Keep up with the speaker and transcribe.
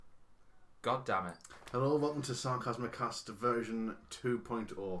God damn it. Hello, welcome to Sarcasmicast version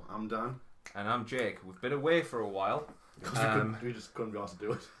 2.0. I'm Dan. And I'm Jake. We've been away for a while. We just couldn't be asked to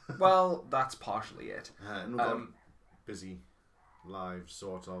do it. Well, that's partially it. And we've got busy lives,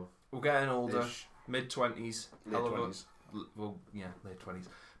 sort of. We're getting older. Ish. Mid-20s. Late 20s. Well, yeah, late 20s.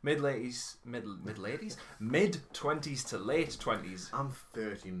 Mid-late-20s. Mid-20s to late 20s. I'm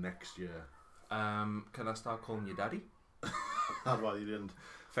 30 next year. Can I start calling you Daddy? I'd rather you didn't.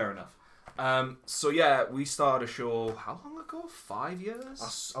 Fair enough. So yeah, we started a show, how long ago? 5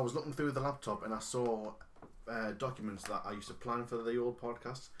 years? I was looking through the laptop and I saw documents that I used to plan for the old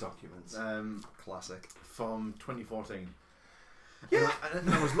podcast. Documents. Classic. From 2014. Yeah. And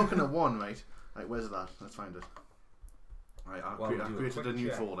I was looking at one, right? Right, where's that? Let's find it. Right, I created a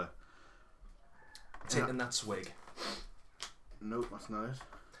new folder. Taking that swig. Nope, that's not it.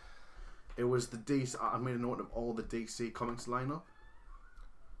 It was the DC. I made a note of all the DC Comics lineup.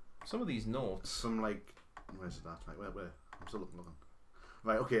 Some of these notes. Some like, where's that? Right, where? I'm still looking.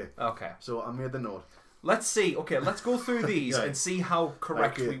 Right, okay. Okay. So I made the note. Let's see. Okay, let's go through these Yeah. and see how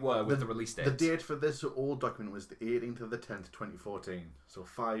correct Okay, we were with the release date. The date for this old document was the 18th of the 10th, 2014. So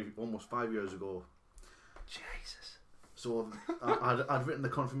almost 5 years ago. Jesus. So I'd written the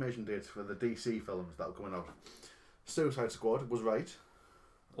confirmation dates for the DC films that were coming out. Suicide Squad was right.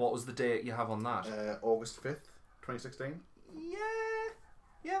 What was the date you have on that? August 5th, 2016.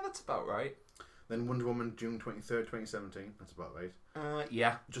 Yeah, that's about right. Then Wonder Woman, June 23rd, 2017. That's about right.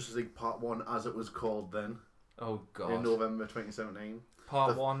 Yeah. Justice League Part 1, as it was called then. Oh, God. In November 2017.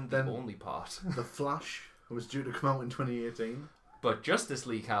 Part 1, the only part. The Flash was due to come out in 2018. But Justice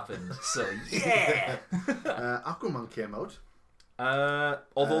League happened, so yeah! Aquaman came out.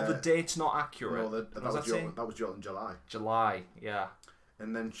 Although the date's not accurate. No, that was due out in July. July, yeah.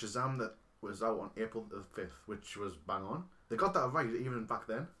 And then Shazam, that was out on April the 5th, which was bang on. They got that right even back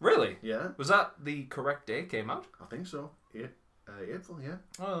then. Really? Yeah. Was that the correct date came out? I think so. April, yeah.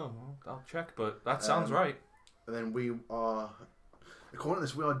 Oh, well, I'll check, but that sounds right. And then we are, according to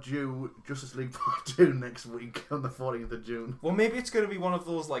this, we are due Justice League Part 2 next week on the 14th of June. Well, maybe it's going to be one of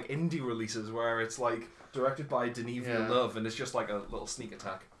those like indie releases where it's like directed by Denis Villeneuve and it's just like a little sneak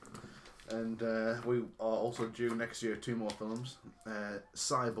attack. And we are also due next year 2 more films.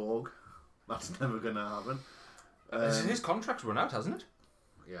 Cyborg, that's never going to happen. His contract's run out, hasn't it?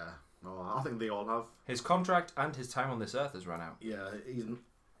 Yeah, no, I think they all have. His contract and his time on this earth has run out. Yeah, he's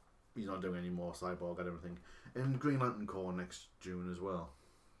not doing any more Cyborg and everything. And Green Lantern Corps next June as well.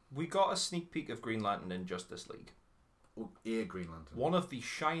 We got a sneak peek of Green Lantern in Justice League. Oh, Green Lantern. One of the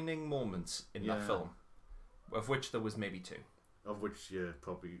shining moments in that film, of which there was maybe 2. Of which you're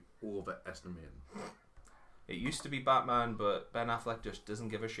probably overestimating. It used to be Batman, but Ben Affleck just doesn't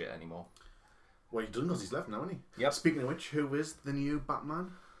give a shit anymore. Well, he doesn't because he's left now, isn't he? Yep. Speaking of which, who is the new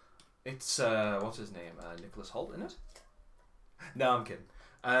Batman? It's, what's his name? Nicholas Hoult, isn't it? No, I'm kidding.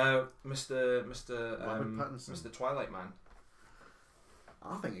 Mr. Robert Pattinson. Mr. Twilight Man.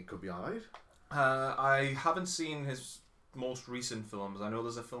 I think it could be alright. I haven't seen his most recent films. I know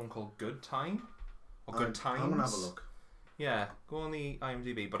there's a film called Good Time. Or Good Times. I'm going to have a look. Yeah, go on the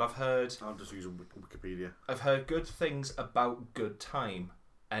IMDb. But I've heard just use Wikipedia. I've heard good things about Good Time.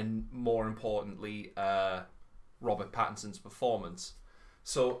 And more importantly, Robert Pattinson's performance.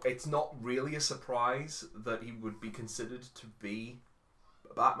 So it's not really a surprise that he would be considered to be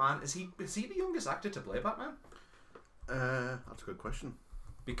Batman. Is he the youngest actor to play Batman? That's a good question.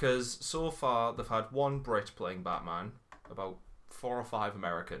 Because so far they've had one Brit playing Batman, about 4 or 5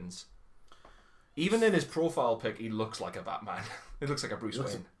 Americans. Even in his profile pic, he looks like a Batman. He looks like a Bruce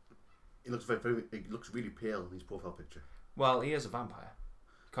Wayne. He looks he looks really pale in his profile picture. Well, he is a vampire.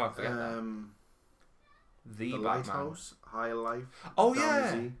 Can't forget that. The Batman. Lighthouse, High Life. Oh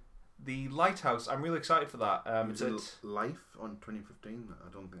Downsy. yeah, the Lighthouse. I'm really excited for that. Is it Life on 2015? I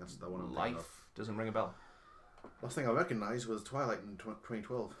don't think that's that one. Life doesn't ring a bell. Last thing I recognised was Twilight in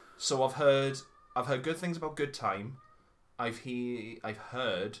 2012. So I've heard good things about Good Time. I've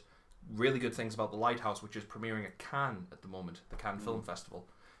heard really good things about the Lighthouse, which is premiering at Cannes at the moment, the Cannes Film Festival,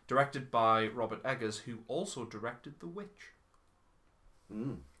 directed by Robert Eggers, who also directed The Witch.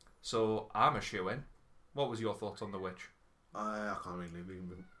 So I'm a shoo-in. What was your thoughts on The Witch? I can't really.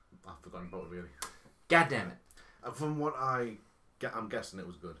 I've forgotten about it really. God damn it! From what I'm guessing it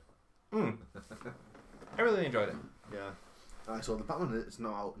was good. I really enjoyed it. Yeah. So the Batman is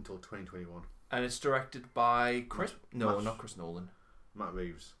not out until 2021. And it's directed by not Chris Nolan. Matt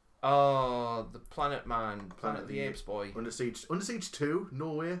Reeves. Oh, the Planet Man, Planet of the Apes boy. Under Siege 2.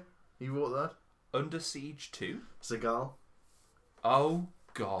 No way. He wrote that. Under Siege 2. Seagal. Oh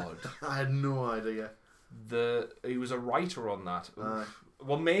God. I had no idea. He was a writer on that.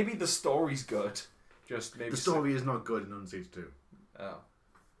 Well, maybe the story's good. Just maybe The story is not good in Unsage 2. Oh,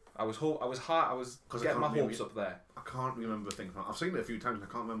 I was getting my hopes up there. I can't remember things. I've seen it a few times and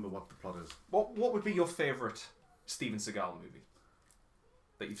I can't remember what the plot is. What would be your favourite Steven Seagal movie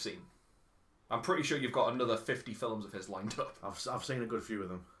that you've seen? I'm pretty sure you've got another 50 films of his lined up. I've seen a good few of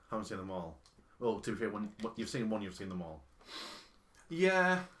them. Haven't seen them all. Well, to be fair, when you've seen one, you've seen them all.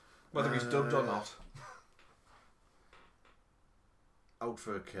 Yeah, whether he's dubbed or not. Out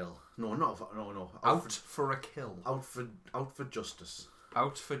for a kill. No, not for, no. Out for a kill. Out for justice.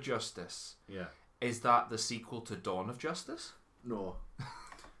 Out for Justice. Yeah. Is that the sequel to Dawn of Justice? No.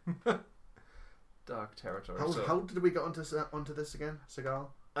 Dark territory. How did we get onto this again, Seagal?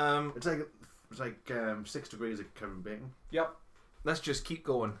 It's like 6 degrees of Kevin Bacon. Yep. Let's just keep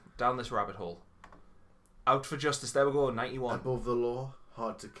going down this rabbit hole. Out for Justice. There we go. 91. Above the law,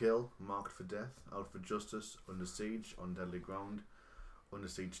 hard to kill, marked for death. Out for Justice, Under Siege, On Deadly Ground, Under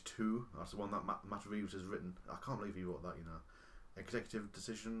Siege 2. That's the one that Matt Reeves has written. I can't believe he wrote that. Executive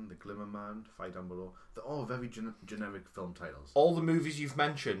Decision, The Glimmer Man, Fight Down Below. They're all very generic film titles. All the movies you've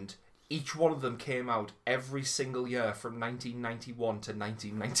mentioned, each one of them came out every single year from 1991 to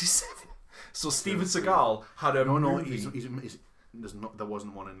 1997. So Steven Seagal had a movie. There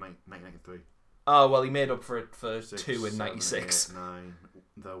wasn't one in 1993. Oh, well, he made up for it for 6, 2 in 96. 7, 8, 9.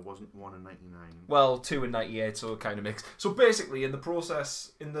 There wasn't one in 99. Well, 2 in 98, so it kind of mixed. So basically, in the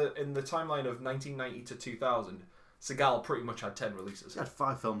process, in the timeline of 1990 to 2000, Seagal pretty much had 10 releases. He had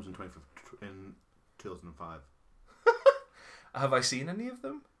 5 films in 2005. Have I seen any of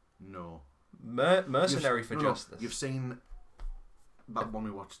them? No. Mercenary for Justice. You've seen that one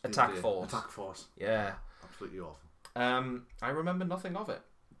we watched. Attack Force. Attack Force. Yeah. Absolutely awful. I remember nothing of it.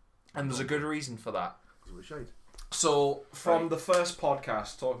 And there's a good reason for that. So, from the first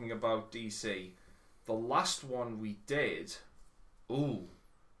podcast talking about DC, the last one we did,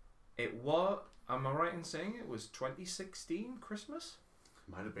 it was, am I right in saying it was 2016 Christmas?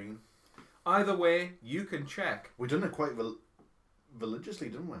 Might have been. Either way, you can check. We done it quite religiously,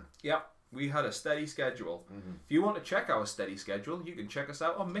 didn't we? Yep, we had a steady schedule. Mm-hmm. If you want to check our steady schedule, you can check us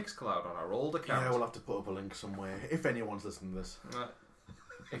out on Mixcloud on our old account. Yeah, we'll have to put up a link somewhere, if anyone's listening to this.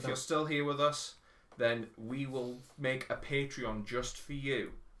 If you're still here with us, then we will make a Patreon just for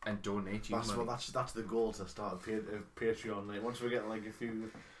you and donate you money. That's the goal, to start a Patreon. Like, once we get like a few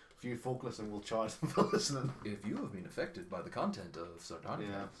folk listening, we'll charge them for listening. If you have been affected by the content of Sardonic,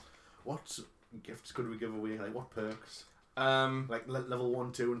 what gifts could we give away? Like, what perks? Like level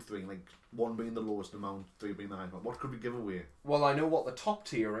 1, 2, and 3. Like 1 being the lowest amount, 3 being the highest amount. What could we give away? Well, I know what the top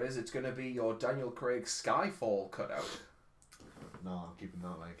tier is. It's going to be your Daniel Craig Skyfall cutout. No, I'm keeping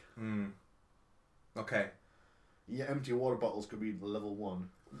that. Like. Okay. Yeah, empty water bottles could be level 1.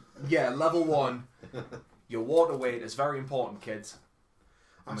 Yeah, level 1. Your water weight is very important, kids.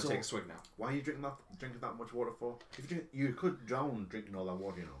 I'm gonna take a swig now. Why are you drinking that much water for? You could drown drinking all that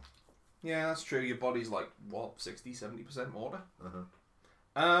water, you know. Yeah, that's true. Your body's like, what, 60-70% water?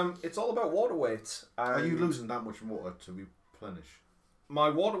 Uh-huh. It's all about water weight. Are you losing that much water to replenish? My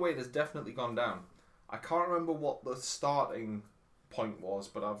water weight has definitely gone down. I can't remember what the starting point was,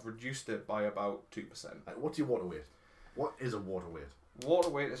 but I've reduced it by about 2%. What's your water weight? What is a water weight? Water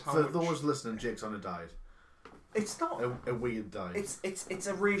weight is how For much... those listening, Jake's on a diet. It's not a weird diet. It's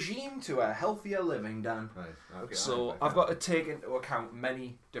a regime to a healthier living, Dan. Right. Okay. So I've got to take into account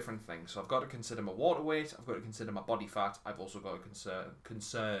many different things. So I've got to consider my water weight. I've got to consider my body fat. I've also got to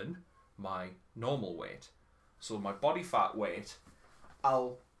concern my normal weight. So my body fat weight,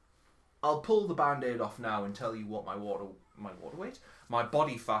 I'll pull the band-aid off now and tell you what my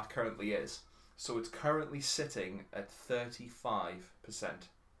body fat currently is. So it's currently sitting at 35%.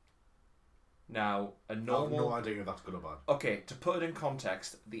 Now, a normal... I have no idea if that's good or bad. Okay, to put it in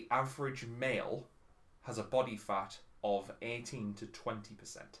context, the average male has a body fat of 18 to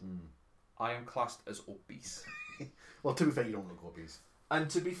 20%. I am classed as obese. Well, to be fair, you don't look obese. And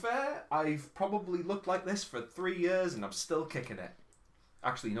to be fair, I've probably looked like this for 3 years and I'm still kicking it.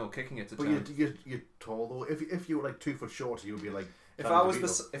 Actually, no, kicking it to 10. But you're tall though. If you were like 2 foot shorter, you'd be like... If I was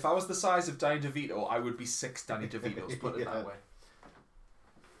the size of Danny DeVito, I would be 6 Danny DeVitos, put it that way.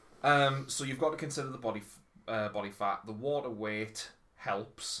 So you've got to consider the body fat. The water weight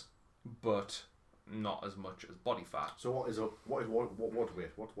helps, but not as much as body fat. So what water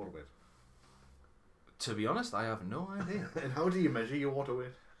weight? What's water weight? To be honest, I have no idea. And how do you measure your water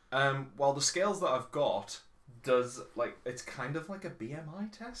weight? Well, the scales that I've got it's kind of like a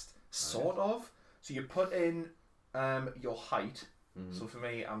BMI test, sort of. So you put in your height. Mm-hmm. So for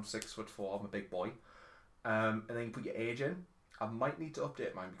me, I'm 6'4". I'm a big boy. And then you put your age in. I might need to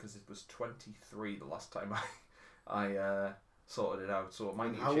update mine because it was 23 the last time I sorted it out. So it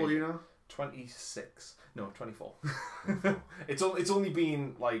might need How old are you now? 26. No, 24. It's only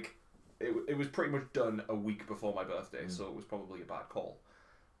been like it was pretty much done a week before my birthday, so it was probably a bad call.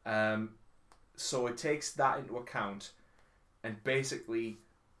 So it takes that into account and basically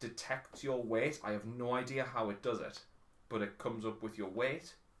detects your weight. I have no idea how it does it, but it comes up with your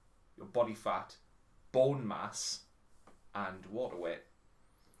weight, your body fat, bone mass, and water weight.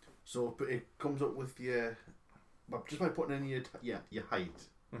 So it comes up with your, but just by putting in your height,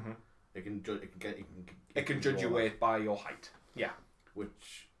 Mm-hmm. it can judge. It can judge your weight by your height. Yeah.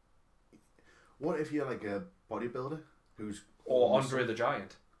 Which, what if you're like a bodybuilder who's Or Andre the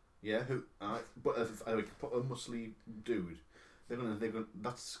Giant. Yeah, but if I put a muscly dude, they're gonna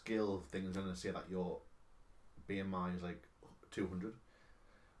that scale thing is gonna say that your BMI is like 200.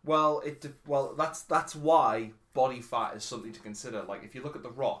 Well, that's why body fat is something to consider. Like if you look at The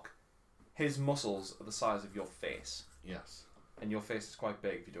Rock, his muscles are the size of your face, Yes. and your face is quite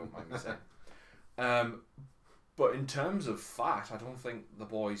big, if you don't mind me saying. But in terms of fat, I don't think the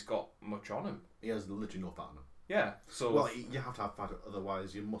boy's got much on him. He has literally no fat on him. Yeah. So Well, you have to have fat,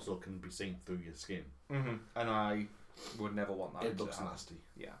 otherwise your muscle can be seen through your skin. and I would never want that. It looks happen. nasty.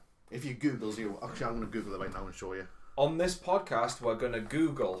 Yeah. If you Google zero, actually I'm going to Google it right now and show you. On this podcast, we're gonna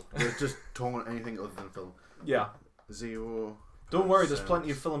Google. We're just talking anything other than film. Yeah. 0%. Don't worry, there's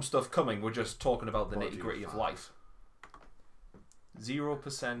plenty of film stuff coming. We're just talking about the Body nitty gritty of fat. life.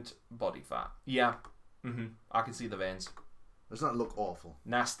 0% body fat. Yeah. I can see the veins. Doesn't that look awful?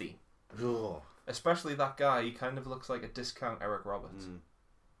 Nasty. Ugh. Especially that guy. He kind of looks like a discount Eric Roberts.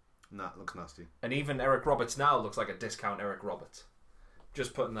 Nah, it looks nasty. And even Eric Roberts now looks like a discount Eric Roberts.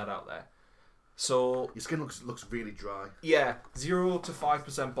 Just putting that out there. So Your skin looks really dry. yeah, 0 to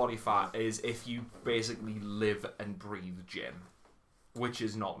 5% body fat is if you basically live and breathe gym, which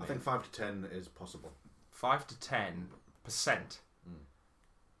is not me. I think 5 to 10 is possible. 5 to 10%.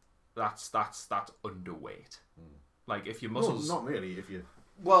 That's underweight. Like if your muscles, No, not really. If you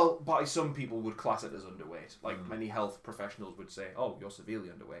well, by some people would class it as underweight. Like many health professionals would say, "Oh, you're severely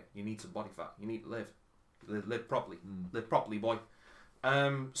underweight. You need some body fat. You need to live properly. Live properly, boy."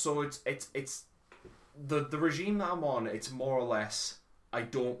 So it's the regime that I'm on. It's more or less. I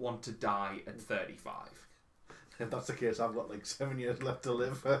don't want to die at 35. if that's the case, I've got like 7 years left to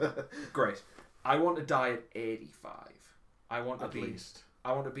live. Great. I want to die at 85. I want At to be. least.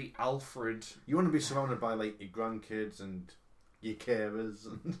 I want to be Alfred. You want to be surrounded by like your grandkids and your carers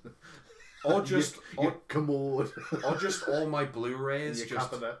and Or just your commode, or just all my Blu-rays. your Just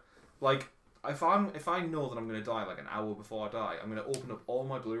cabinet. like if I know that I'm going to die like an hour before I die, I'm going to open up all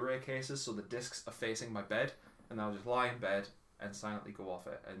my Blu-ray cases so the discs are facing my bed, and I'll just lie in bed and silently go off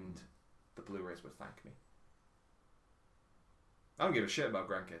it, and the Blu-rays would thank me. I don't give a shit about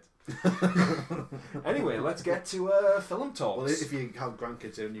grandkids. Anyway, let's get to film talks. Well, if you have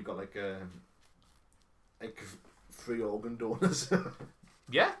grandkids and you've got like free organ donors.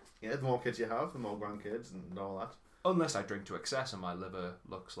 Yeah. Yeah, the more kids you have, the more grandkids and all that. Unless I drink to excess and my liver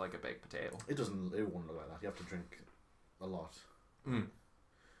looks like a baked potato. It won't look like that. You have to drink a lot. Mm.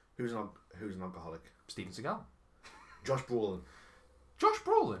 Who's an alcoholic? Steven Seagal. Josh Brolin. Josh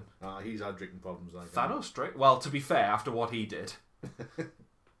Brolin. He's had drinking problems. Like Thanos straight. Well, to be fair, after what he did.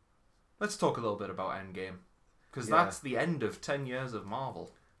 Let's talk a little bit about Endgame. Because that's the end of 10 years of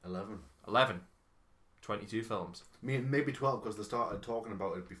Marvel. 11. 11. 22 films. Maybe 12 because they started talking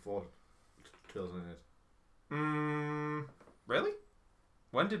about it before 2008. Really?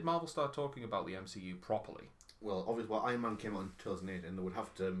 When did Marvel start talking about the MCU properly? Well, obviously, Iron Man came out in 2008 and they would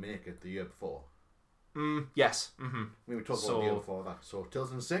have to make it the year before. Yes. Mm-hmm. We were talking about the year before that. So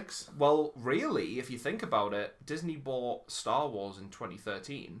 2006? Well, really, if you think about it, Disney bought Star Wars in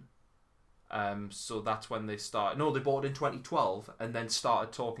 2013. So that's when they started. No, they bought it in 2012 and then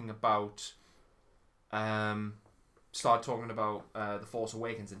started talking about The Force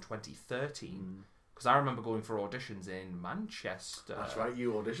Awakens in 2013. Because I remember going for auditions in Manchester. That's right,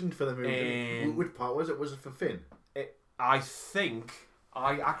 you auditioned for the movie. Which part was it? Was it for Finn?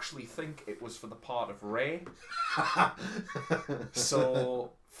 I actually think it was for the part of Rey.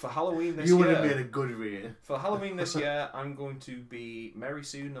 So for Halloween this year, you would have made a good Rey. For Halloween this year, I'm going to be Mary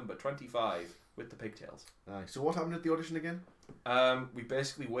Sue number 25 with the pigtails. So what happened at the audition again? We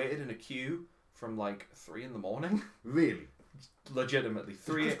basically waited in a queue from like 3 a.m. Really? Legitimately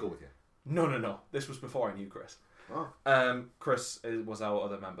 3. Let's go with you. No. This was before I knew Chris. Oh. Chris was our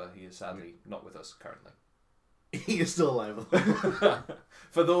other member. He is sadly not with us currently. He is still alive.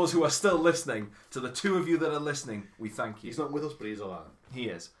 For those who are still listening, to the two of you that are listening, we thank you. He's not with us, but he's alive. He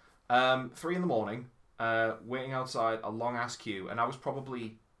is. 3 a.m, waiting outside a long ass queue, and I was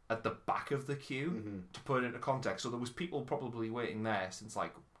probably at the back of the queue to put it into context. So there was people probably waiting there since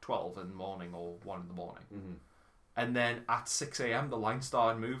like 12 in the morning or 1 in the morning. And then at 6 a.m. the line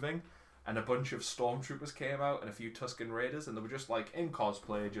started moving and a bunch of stormtroopers came out and a few Tusken Raiders, and they were just like in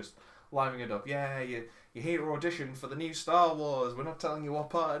cosplay, just lining it up. Yeah, you're here to audition for the new Star Wars. We're not telling you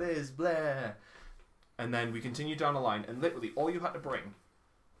what part it is, blah. And then we continued down the line, and literally all you had to bring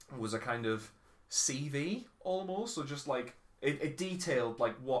was a kind of CV almost, so just like it detailed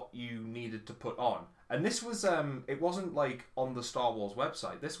like what you needed to put on. And this was it wasn't like on the Star Wars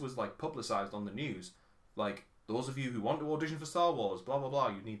website. This was like publicized on the news. Like, those of you who want to audition for Star Wars, blah blah blah,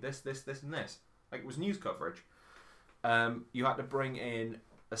 you need this, this, this, and this. Like, it was news coverage. You had to bring in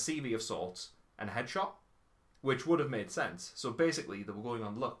a CV of sorts and a headshot, which would have made sense. So basically, they were going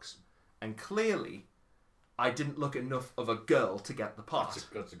on looks, and clearly, I didn't look enough of a girl to get the part.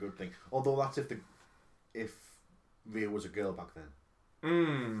 That's a good thing. Although that's if Rhea was a girl back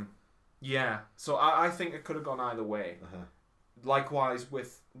then. Yeah. So I think it could have gone either way. Likewise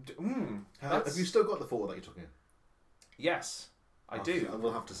with. Have you still got the photo that you took in? Yes, I do. I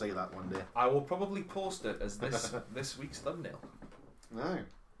will have to say that one day. I will probably post it as this week's thumbnail. No.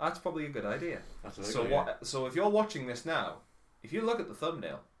 That's probably a good idea. Absolutely. So if you're watching this now, if you look at the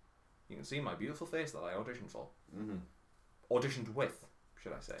thumbnail, you can see my beautiful face that I auditioned for. Auditioned with,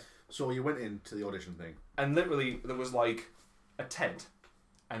 should I say. So you went into the audition thing. And literally, there was like a tent,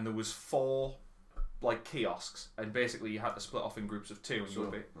 and there was 4 like kiosks, and basically you had to split off in groups of 2,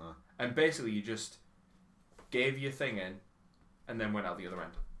 and and basically you just gave your thing in, and then went out the other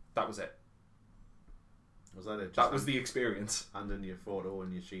end. That was it. Was that it? That was the experience. And in your photo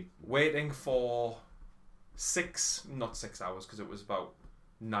and your sheet. Waiting for not 6 hours, because it was about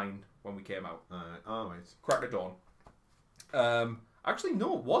 9 when we came out. Right. Crack of dawn. Actually,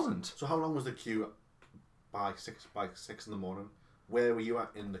 no, it wasn't. So how long was the queue? By six in the morning. Where were you at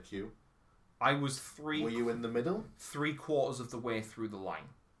in the queue? I was Were you in the middle? 3/4 of the way through the line.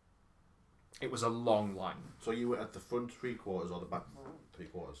 It was a long line. So you were at the front 3/4 or the back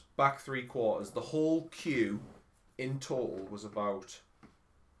 3/4? Back 3/4. The whole queue in total was about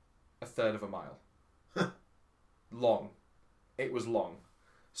 1/3 of a mile. Long. It was long.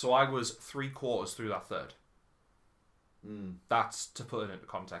 So I was 3/4 through that third. That's to put it into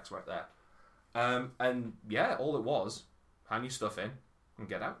context right there. And yeah, all it was, hand your stuff in and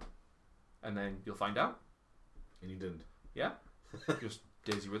get out. And then you'll find out. And you didn't. Yeah. Just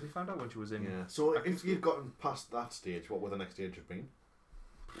Daisy Ridley found out when she was in. Yeah. So if you'd gotten past that stage, what would the next stage have been?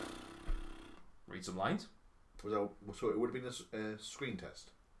 Read some lines. So it would have been a screen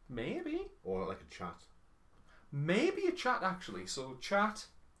test? Maybe. Or like a chat? Maybe a chat, actually. So chat.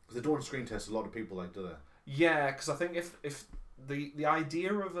 Because they don't screen test a lot of people, like, do they? Yeah, because I think if the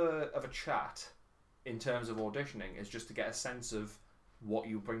idea of a chat in terms of auditioning is just to get a sense of what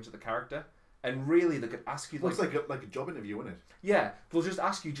you bring to the character, and really they could ask you it's like a job interview, isn't it? Yeah, they'll just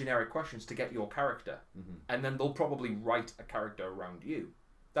ask you generic questions to get your character, and then they'll probably write a character around you.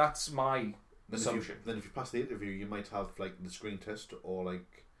 That's my assumption. Then if you pass the interview, you might have like the screen test or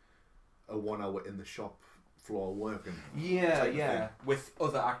like a 1 hour in the shop floor working. Yeah, with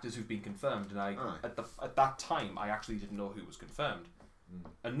other actors who've been confirmed, and at that time I actually didn't know who was confirmed.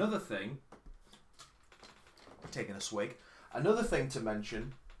 Another thing, taking a swig. Another thing to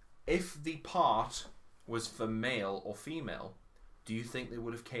mention, if the part was for male or female, do you think they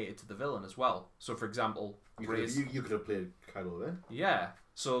would have catered to the villain as well? So, for example, you could have played Kylo Ren. Yeah,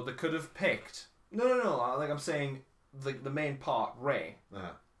 so they could have picked. No. Like I'm saying, the main part, Rey.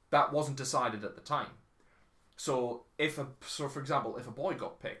 That wasn't decided at the time. So, for example, if a boy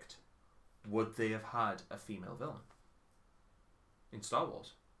got picked, would they have had a female villain in Star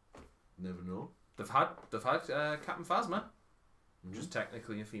Wars? Never know. They've had Captain Phasma. Just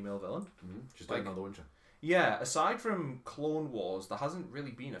technically a female villain. Just like another Winter. Yeah, aside from Clone Wars, there hasn't really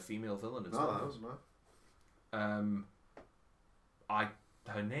been a female villain in Star Wars. No.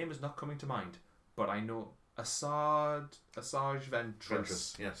 Her name is not coming to mind, but I know Asajj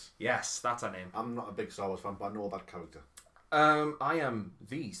Ventress. Yes, that's her name. I'm not a big Star Wars fan, but I know that character. I am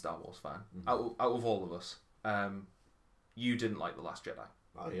the Star Wars fan out of all of us. You didn't like The Last Jedi.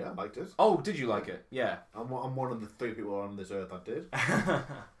 Oh yeah, I liked it. Oh, did you like it? Yeah. I'm one of the 3 people on this earth that did.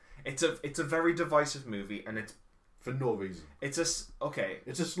 It's a very divisive movie, and it's for no reason. It's a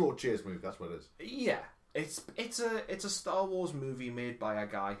slow chase movie. That's what it is. Yeah, it's a Star Wars movie made by a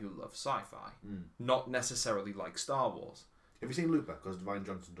guy who loves sci-fi, not necessarily like Star Wars. Have you seen Looper? Because Dwayne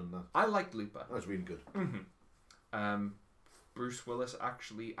Johnson done that. I liked Looper. That was really good. Bruce Willis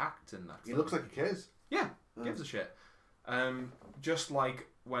actually acts in that. He looks like he cares. Yeah, gives a shit. Just like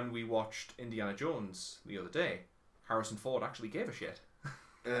when we watched Indiana Jones the other day, Harrison Ford actually gave a shit.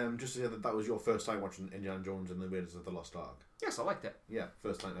 Just to say that was your first time watching Indiana Jones and the Raiders of the Lost Ark. Yes, I liked it. Yeah,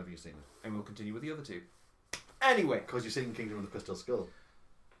 first time ever you've seen it. And we'll continue with the other two. Anyway. Because you've seen Kingdom of the Crystal Skull.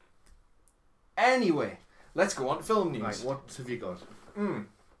 Anyway, let's go on to film news. Right, what have you got?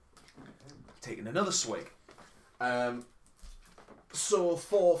 Taking another swig. So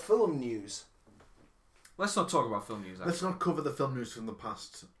for film news, let's not talk about film news. Actually. Let's not cover the film news from the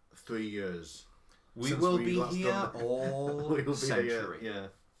past 3 years. We will be here all century.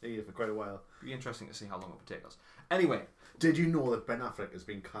 Here for quite a while. It'll be interesting to see how long it would take us. Anyway, did you know that Ben Affleck has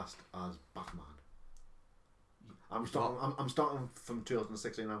been cast as Batman? I'm starting from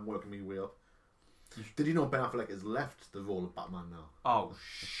 2016 and I'm working my way up. Did you know Ben Affleck has left the role of Batman now? Oh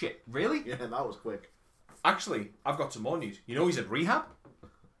shit! Really? Yeah, that was quick. Actually, I've got some more news. You know he's in rehab.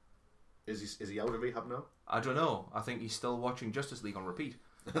 Is he out of rehab now? I don't know. I think he's still watching Justice League on repeat.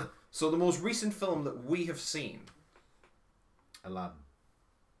 So the most recent film that we have seen, Aladdin.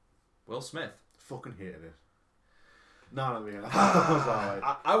 Will Smith. Fucking hated it. No, I mean,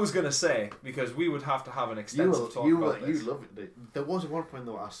 I was going to say, because we would have to have an extensive talk about this. You loved it. There was one point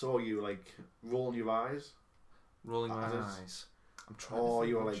though I saw you like rolling your eyes. Rolling my eyes. I'm trying to think. Oh,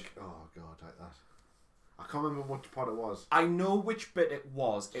 you were like, oh god, like that. I can't remember which part it was. I know which bit it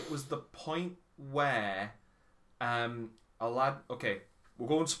was. It was the point where Aladdin... Okay, we're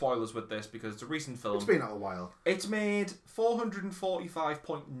going spoilers with this because it's a recent film. It's been out a while. It's made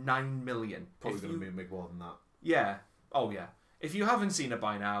 $445.9 million. Probably going to make more than that. Yeah. Oh, yeah. If you haven't seen it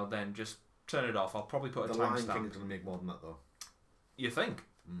by now, then just turn it off. I'll probably put a timestamp. The Lion King is going to make more than that, though. You think?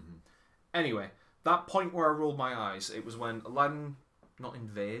 Mm-hmm. Anyway, that point where I rolled my eyes, it was when Aladdin not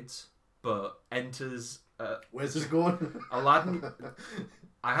invades, but enters... Where's this going? Aladdin...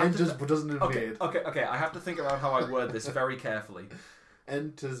 Enters but doesn't invade. Okay. I have to think about how I word this very carefully.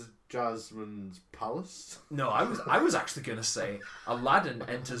 Enters Jasmine's palace? No, I was actually going to say Aladdin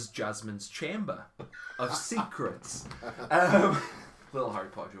enters Jasmine's chamber of secrets. Little Harry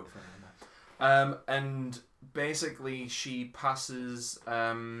Potter joke for him. And basically she passes...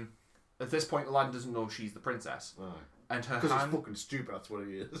 at this point, Aladdin doesn't know she's the princess. Right. And her because it's fucking stupid, that's what it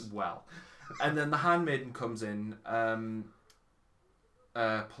is. Well. And then the handmaiden comes in...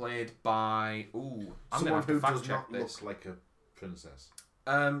 played by I'm gonna have to fact check this. Look like a princess.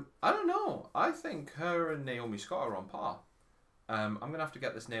 I don't know. I think her and Naomi Scott are on par. I'm gonna have to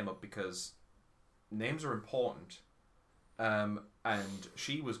get this name up because names are important. And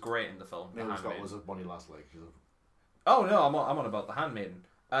she was great in the film. Naomi Scott was a Bonnie last leg. Oh no, I'm on about the Handmaiden.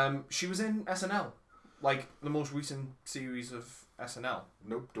 She was in SNL, like the most recent series of SNL.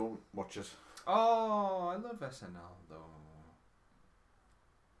 Nope, don't watch it. Oh, I love SNL though.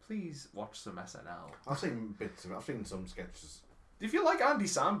 Please watch some SNL. I've seen bits of it. I've seen some sketches. If you like Andy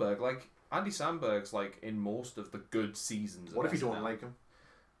Samberg, like Andy Samberg's like in most of the good seasons. What of if you SNL. don't like him?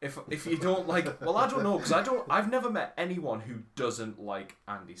 If you don't like, well, I don't know because I've never met anyone who doesn't like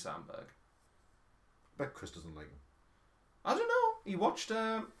Andy Samberg. I bet Chris doesn't like him. I don't know. He watched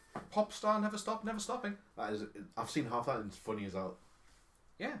Popstar Never Stopping. That is, I've seen half that and it's funny as hell.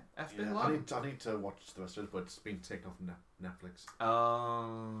 Yeah, F Bin Yeah, Laden. I need to watch the rest of it, but it's been taken off Netflix.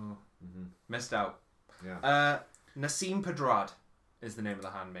 Oh, missed out. Yeah. Nasim Pedrad is the name of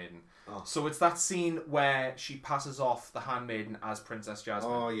the handmaiden. Oh. So it's that scene where she passes off the handmaiden as Princess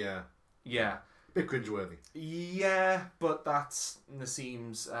Jasmine. Oh yeah. Yeah. Bit cringeworthy. Yeah, but that's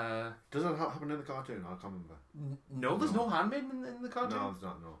Nasim's. Does that happen in the cartoon? I can't remember. No, there's no handmaiden in the cartoon. No, there's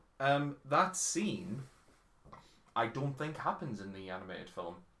not. No. That scene, I don't think happens in the animated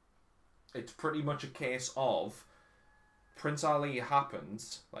film. It's pretty much a case of Prince Ali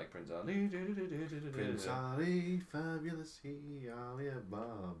happens, like Prince Ali. Prince Ali, fabulous he, Ali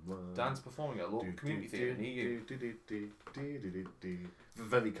Ababa. Dan's performing at a local community theatre near you.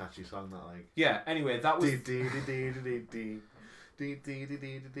 Very catchy song, that like. Yeah. Anyway, that was.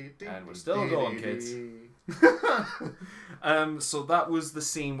 And we're still going, kids. So that was the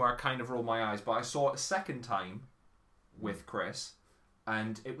scene where I kind of rolled my eyes, but I saw it a second time with Chris,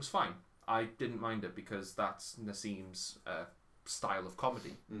 and it was fine. I didn't mind it because that's Nasim's style of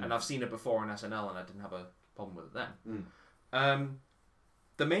comedy, and I've seen it before on SNL, and I didn't have a problem with it then.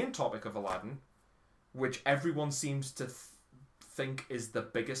 The main topic of Aladdin, which everyone seems to think is the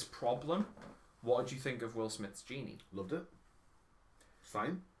biggest problem. What did you think of Will Smith's Genie? Loved it.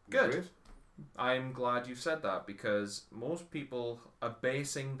 Fine. Good. Great. I'm glad you said that because most people are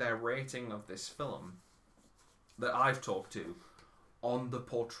basing their rating of this film that I've talked to on the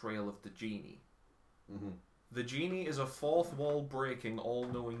portrayal of the genie. Mm-hmm. The genie is a fourth wall breaking,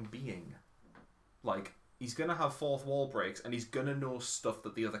 all-knowing being. Like, he's going to have fourth wall breaks and he's going to know stuff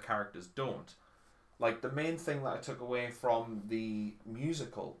that the other characters don't. Like, the main thing that I took away from the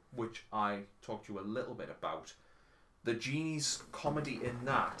musical, which I talked to you a little bit about, the genie's comedy in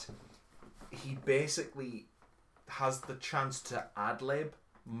that, he basically has the chance to ad-lib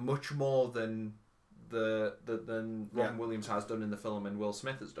much more than than Robin Williams has done in the film and Will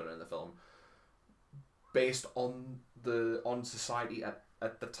Smith has done in the film, based on society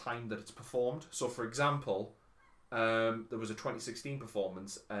at the time that it's performed. So, for example, there was a 2016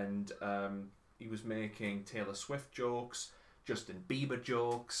 performance, and he was making Taylor Swift jokes, Justin Bieber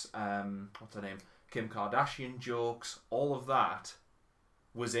jokes, what's her name, Kim Kardashian jokes. All of that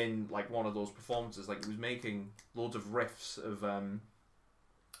was in like one of those performances. Like, he was making loads of riffs of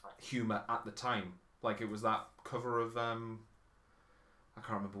humor at the time. Like, it was that cover of I can't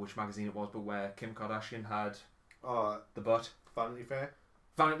remember which magazine it was, but where Kim Kardashian had the butt. Vanity Fair.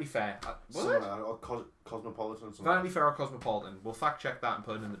 Vanity Fair. Was it? Or Cosmopolitan or something. Vanity Fair or Cosmopolitan. We'll fact check that and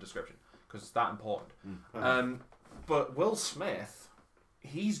put it in the description because it's that important. But Will Smith,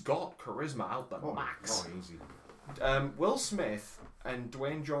 he's got charisma out the max. Easy. Will Smith and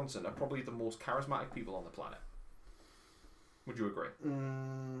Dwayne Johnson are probably the most charismatic people on the planet. Would you agree?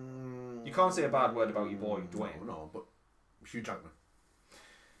 You can't say a bad word about your boy Dwayne. No, but Hugh Jackman.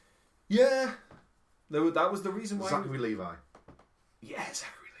 Yeah. That was the reason why... Zachary Levi. Yeah,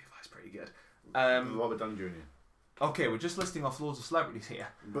 Zachary Levi's pretty good. Robert Downey Jr. Okay, we're just listing off loads of celebrities here.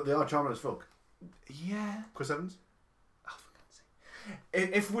 But they are charming as fuck. Yeah. Chris Evans? Oh, for God's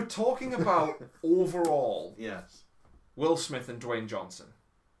sake. If we're talking about overall... Yes. Will Smith and Dwayne Johnson.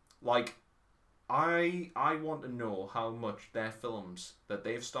 Like, I want to know how much their films that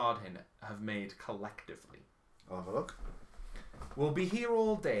they've starred in have made collectively. I'll have a look. We'll be here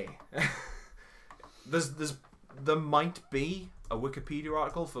all day. There might be a Wikipedia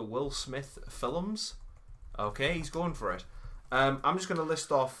article for Will Smith films. Okay, he's going for it. I'm just going to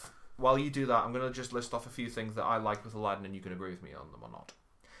list off, while you do that, I'm going to just list off a few things that I like with Aladdin and you can agree with me on them or not.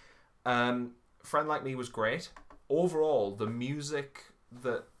 Friend Like Me was great. Overall, the music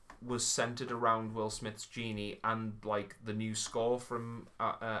that was centered around Will Smith's Genie and like the new score from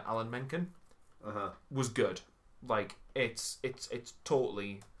Alan Menken was good. Like, it's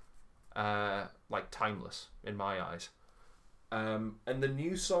totally like timeless in my eyes. And the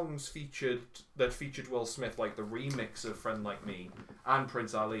new songs featured Will Smith, like the remix of Friend Like Me and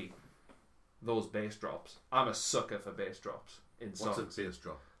Prince Ali, those bass drops. I'm a sucker for bass drops in songs. What's a bass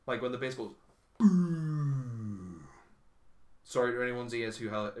drop? Like when the bass goes boom. Sorry to anyone's ears who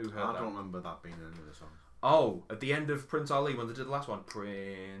heard that. I don't remember that being in any of the songs. Oh, at the end of Prince Ali, when they did the last one,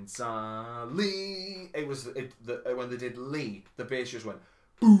 Prince Ali, when they did Lee, the bass just went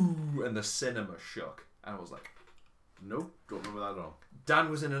boom, and the cinema shook, and I was like, nope, don't remember that at all.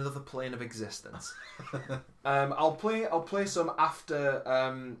 Dan was in another plane of existence. I'll play some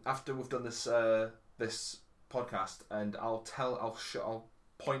after we've done this podcast, and I'll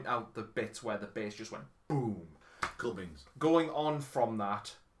point out the bits where the bass just went boom. Cool beans. Going on from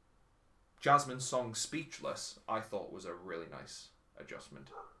that, Jasmine's song Speechless, I thought was a really nice adjustment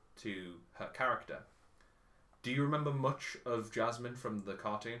to her character. Do you remember much of Jasmine from the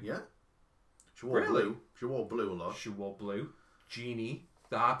cartoon? Yeah. She wore blue. She wore blue a lot. She wore blue. Genie.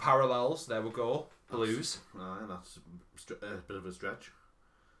 There are parallels. There we go. Blues. That's a bit of a stretch.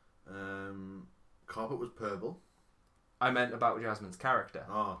 Carpet was purple. I meant about Jasmine's character.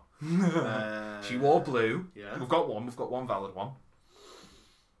 Oh. She wore blue. Yeah. We've got one valid one.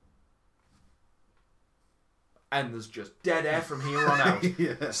 And there's just dead air from here on out.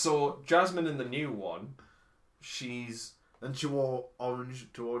 Yeah. So Jasmine in the new one, she's... And she wore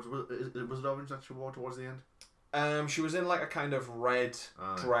orange towards... Was it orange that she wore towards the end? She was in like a kind of red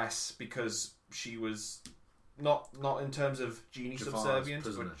dress because she was not in terms of genie Jafar's subservient,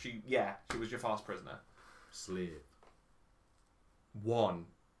 prisoner. but she was Jafar's prisoner. Slave. One,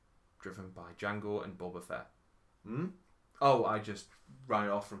 driven by Django and Boba Fett. Hmm? Oh, I just ran it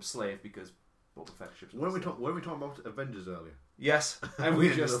off from Slave because Boba Fett ships. Were we talking about Avengers earlier? Yes, and we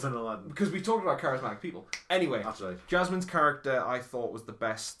just ended up in Aladdin. because we talked about charismatic people. Anyway, That's right. Jasmine's character I thought was the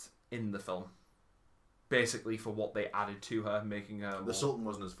best in the film. Basically, for what they added to her, making her. The Sultan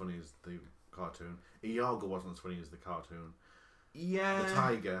wasn't as funny as the cartoon. Iago wasn't as funny as the cartoon. Yeah. The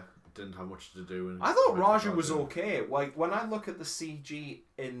tiger didn't have much to do. I thought Raja was okay. Like, when I look at the CG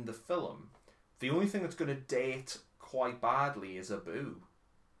in the film, the only thing that's going to date quite badly is Abu.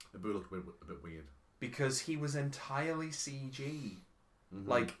 Abu looked a bit weird. Because he was entirely CG. Mm-hmm.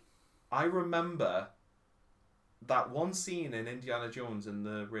 Like, I remember that one scene in Indiana Jones in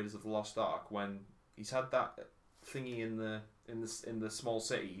the Raiders of the Lost Ark when he's had that thingy in the small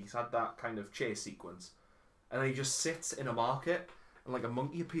city. He's had that kind of chase sequence, and then he just sits in a market, and like a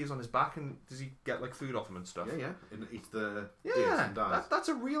monkey appears on his back, and does he get like food off him and stuff? Yeah. And eats the dates Yeah, and dies. that's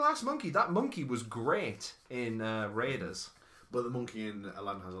a real ass monkey. That monkey was great in Raiders. But the monkey in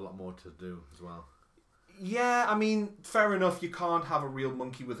Aladdin has a lot more to do as well. Yeah, I mean, fair enough. You can't have a real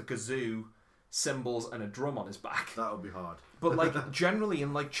monkey with a kazoo, cymbals, and a drum on his back. That would be hard. But like generally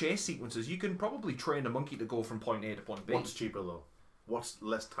in like chase sequences, you can probably train a monkey to go from point A to point B. What's cheaper though? What's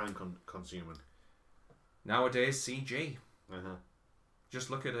less time consuming? Nowadays, CG. Uh-huh. Just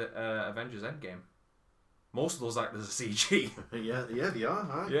look at Avengers Endgame. Most of those actors are CG. yeah, they are.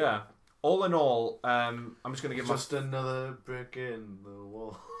 Huh? Yeah. All in all, I'm just going to give Just another brick in the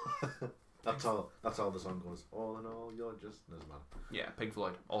wall. That's all the song goes. All in all, you're just doesn't matter. Yeah, Pink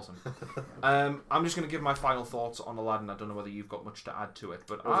Floyd, awesome. I'm just going to give my final thoughts on Aladdin. I don't know whether you've got much to add to it,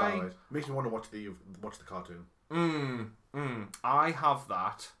 but Right. Makes me want to watch the cartoon. I have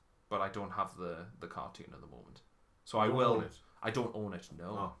that, but I don't have the cartoon at the moment. So You will. own it? I don't own it. No,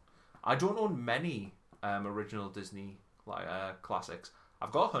 Oh. I don't own many original Disney classics.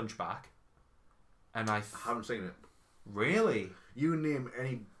 I've got Hunchback, and I haven't seen it. really. You name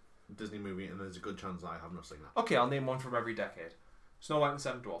any Disney movie, and there's a good chance I have not seen it. Okay, I'll name one from every decade. Snow White and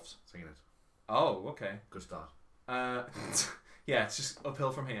Seven Dwarfs. Seen it. Oh, okay. Good start. Yeah, it's just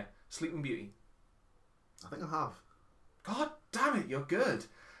uphill from here. Sleeping Beauty. I think I have. God damn it, you're good.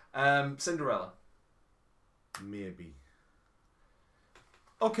 Cinderella. Maybe.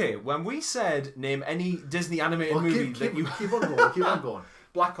 Okay, when we said name any Disney animated movie that you keep on going. Keep on going.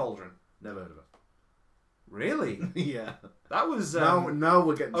 Black Cauldron. Never heard of it. Really? Yeah. That was Now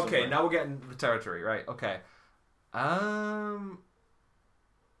we're getting okay. somewhere. Now we're getting the territory, right? Okay.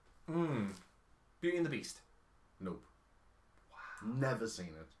 Beauty and the Beast. Nope. Wow. Never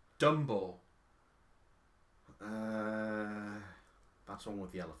seen it. Dumbo. That's one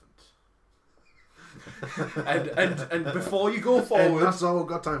with the elephant. and before you go forward, And that's all we've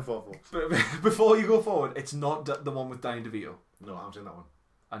got time for, folks. before you go forward, it's not the one with Danny DeVito, No, I haven't seen that one.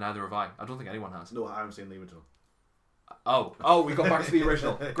 and neither have I. I don't think anyone has. No, I haven't seen the original. Oh, we got back to the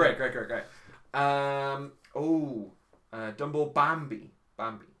original. Great. Dumbo, Bambi.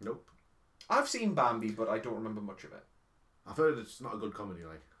 Nope. I've seen Bambi, but I don't remember much of it. I've heard it's not a good comedy,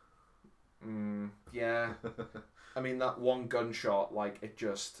 like. Yeah. I mean, that one gunshot, like, it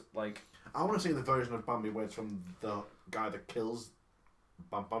just, like... I want to see the version of Bambi where it's from the guy that kills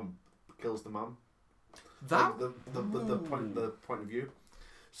kills the mum. That... Like the point of view.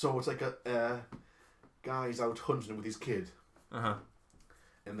 So it's like a guy's out hunting with his kid. Uh-huh.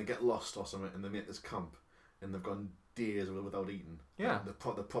 And they get lost or something, and they make this camp, and they've gone days without eating. Yeah. They're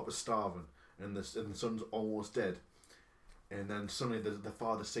proper starving, and the son's almost dead. And then suddenly the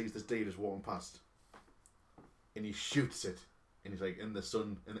father sees this deer just walking past, and he shoots it, and he's like, and the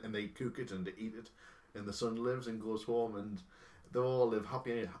son, and they cook it and they eat it, and the son lives and goes home, and they all live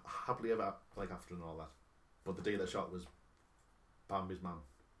happily ever after and all that. But the deer that shot was Bambi's mum.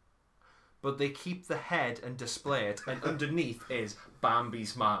 But they keep the head and display it, and underneath is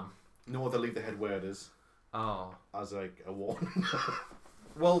Bambi's mum. No, they leave the head where it is. Oh. As like a warning.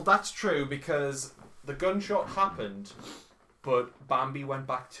 Well, that's true, because the gunshot happened, but Bambi went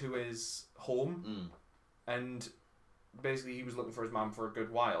back to his home, and basically he was looking for his mum for a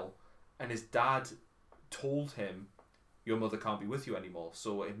good while, and his dad told him, your mother can't be with you anymore,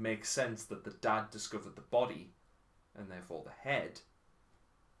 so it makes sense that the dad discovered the body, and therefore the head,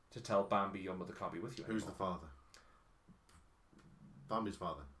 to tell Bambi your mother can't be with you anymore. Who's the father? Bambi's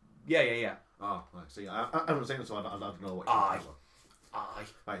father. Yeah. Oh, right. See, I haven't seen it, so I don't know what. Aye.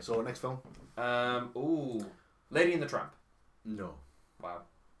 Right. So next film. Lady and the Tramp. No. Wow.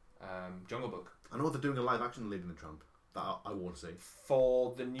 Jungle Book. I know they're doing a live action Lady and the Tramp that I won't see.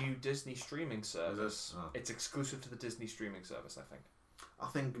 For the new Disney streaming service. Oh. It's exclusive to the Disney streaming service, I think. I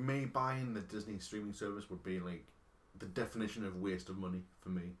think me buying the Disney streaming service would be like the definition of waste of money for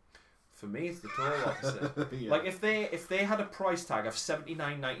me. For me, it's the total opposite. Yeah. Like if they had a price tag of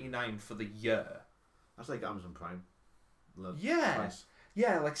 $79.99 for the year. That's like Amazon Prime. Yeah. Price.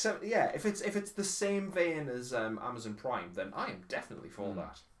 Yeah, like if it's the same vein as Amazon Prime, then I am definitely for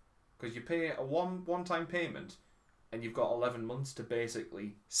that. Because you pay a one-time payment, and you've got 11 months to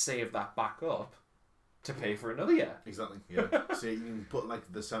basically save that back up to pay for another year. Exactly. Yeah. So you can put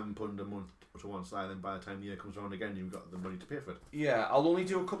like the £7 a month to one side, and by the time the year comes around again, you've got the money to pay for it. Yeah, I'll only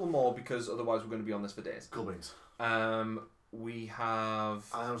do a couple more because otherwise we're going to be on this for days. Cool beans. We have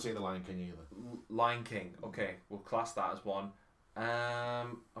I haven't seen The Lion King either. Lion King. Okay, we'll class that as one.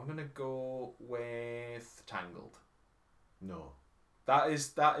 I'm gonna go with Tangled. No. That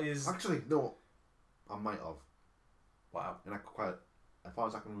is Actually, no. I might have. wow. And as far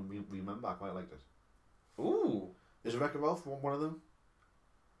as I can remember, I quite liked it. Ooh. Is Wreck-It Ralph one of them?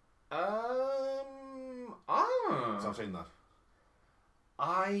 So I've seen that.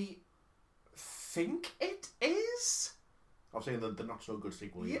 I think it is. I've seen the not so good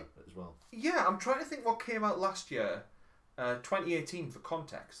sequel either as well. Yeah, I'm trying to think what came out last year. 2018 for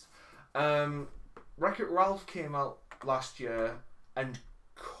context. Wreck-It Ralph came out last year, and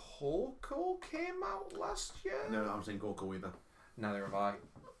Coco came out last year? No, I haven't seen Coco either. Neither have I.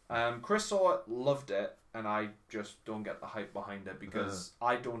 Chris saw it, loved it, and I just don't get the hype behind it because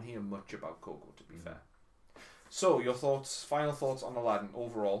I don't hear much about Coco, to be fair. So, your thoughts, final thoughts on Aladdin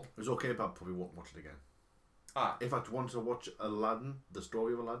overall? It was okay, but I probably won't watch it again. Ah, If I want to watch Aladdin, the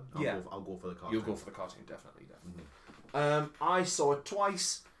story of Aladdin, I'll go for the cartoon. you'll go for the cartoon, definitely. I saw it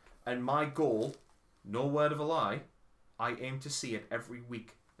twice, and my goal, no word of a lie, I aim to see it every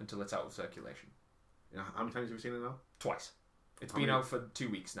week until it's out of circulation. Yeah, how many times have you seen it now? Twice. It's How been many? out for 2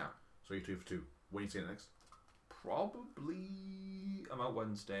 weeks now. So you're 2 for 2. When are you seeing it next? Probably, I'm out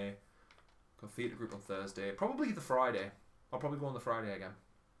Wednesday. Got theatre group on Thursday. Probably the Friday. I'll probably go on the Friday again.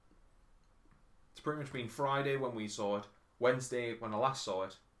 It's pretty much been Friday when we saw it, Wednesday when I last saw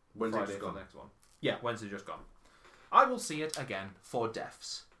it, Wednesday Friday just for gone. the next one. Yeah, Wednesday just gone. I will see it again for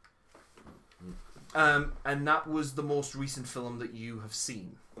deaths. And that was the most recent film that you have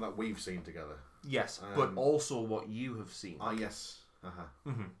seen. That we've seen together. Yes, but also what you have seen. Ah, yes.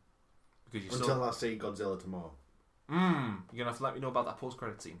 Because you Until I see Godzilla tomorrow. you're gonna have to let me know about that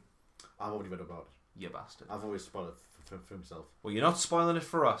post-credit scene. I've already read about it. You bastard. I've always spoiled it for himself. Well, you're not spoiling it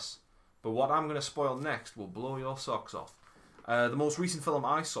for us, but what I'm going to spoil next will blow your socks off. The most recent film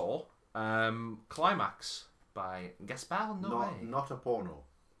I saw, Climax by Gaspar Noé. Not a porno.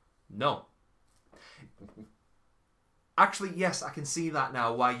 No. Actually, yes, I can see that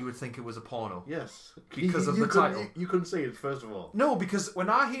now, why you would think it was a porno. Yes. Because of the couldn't- title. You couldn't see it, first of all. No, because when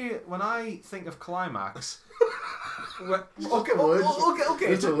I think of Climax... okay.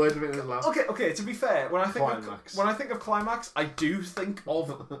 It's a word to make us laugh. Okay. To be fair, when I Climax. think of Climax, I do think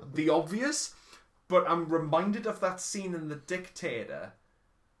of the obvious, but I'm reminded of that scene in The Dictator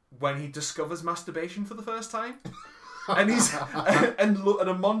when he discovers masturbation for the first time, and he's and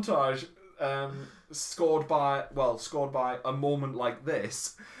a montage scored by a moment like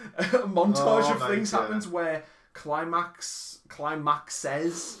this, a montage of things happens where climaxes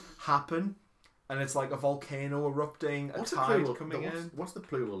happen. And it's like a volcano erupting, a tide coming in. What's the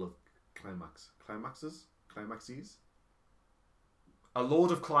plural of climax? Climaxes? Climaxes? A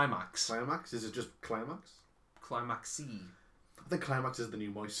load of climax. Climax? Is it just climax? Climaxy. I think climax is the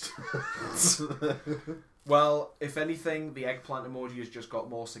new moist. Well, if anything, the eggplant emoji has just got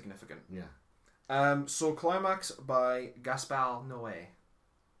more significant. Yeah. So Climax by Gaspar Noé,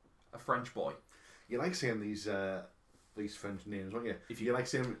 a French boy. You like saying these French names, don't you? If you like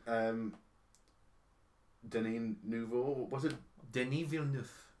saying Denis Nouveau, was it? Denis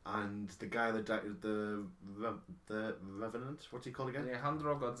Villeneuve. And the guy that died, the Revenant, what's he called again?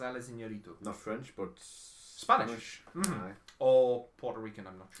 Alejandro González Iñárritu. Not French, but Spanish. Aye. Or Puerto Rican,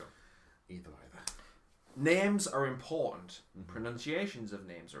 I'm not sure. Either. Names are important. Pronunciations of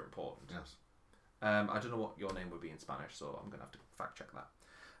names are important. Yes. I don't know what your name would be in Spanish, so I'm going to have to fact check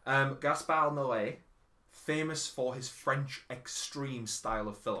that. Gaspar Noé, famous for his French extreme style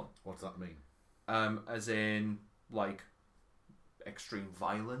of film. What's that mean? As in, like, extreme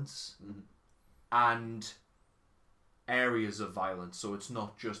violence and areas of violence. So it's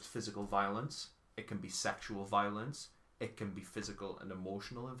not just physical violence. It can be sexual violence. It can be physical and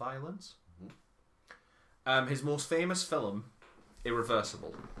emotional violence. His most famous film,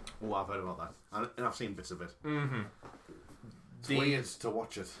 Irreversible. Oh, I've heard about that. And I've seen bits of it. It's The- weird to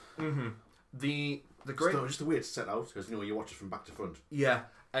watch it. The great... Just the way it's set out, because you watch it from back to front. Yeah,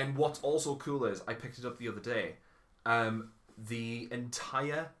 and what's also cool is, I picked it up the other day, the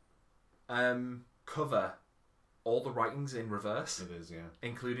entire cover, all the writings in reverse, It is, yeah.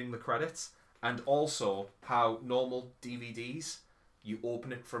 including the credits, and also how normal DVDs, you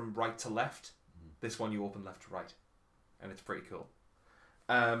open it from right to left. This one you open left to right, and it's pretty cool.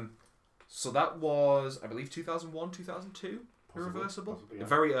 So that was, I believe, 2001, 2002, Irreversible. Possibly, yeah.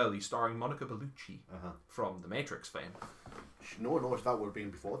 Very early, starring Monica Bellucci Uh-huh. from The Matrix fame. No, that would have been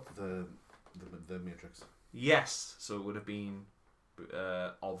before the Matrix. Yes, so it would have been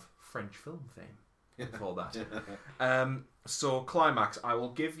of French film fame before that. So Climax, I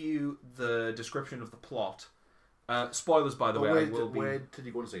will give you the description of the plot. Spoilers, by the way. Where did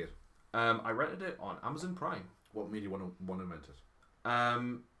you go and see it? I rented it on Amazon Prime. What made you want to rent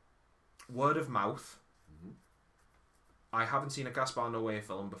it? Word of mouth. I haven't seen a Gaspar Noé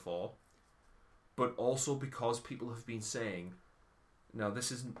film before, but also because people have been saying, no,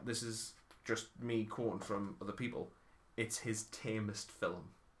 this is just me quoting from other people, it's his tamest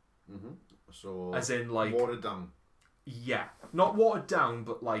film. So as in like watered down. Yeah, not watered down,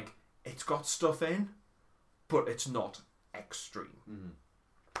 but like it's got stuff in, but it's not extreme.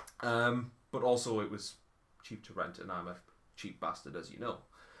 But also it was cheap to rent, and I'm a cheap bastard, as you know.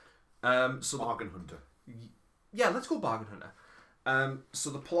 So Bargain hunter. Yeah, let's go bargain hunter. So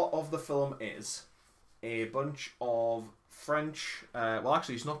the plot of the film is a bunch of French. Well,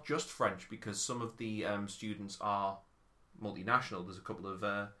 actually, it's not just French because some of the students are multinational. There's a couple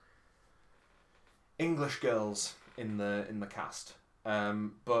of English girls in the cast,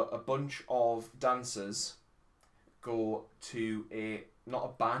 but a bunch of dancers go to a not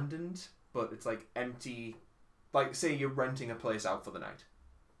abandoned, but it's like empty. Like, say you're renting a place out for the night,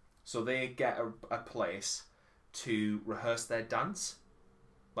 so they get a place to rehearse their dance,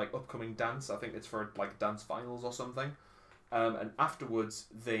 like upcoming dance. I think it's for like dance finals or something. And afterwards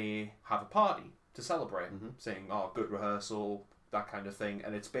they have a party to celebrate, saying, "Oh, good rehearsal," that kind of thing.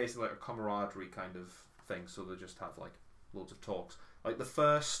 And it's basically like a camaraderie kind of thing. So they just have like loads of talks. Like the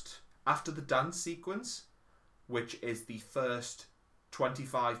first after the dance sequence, which is the first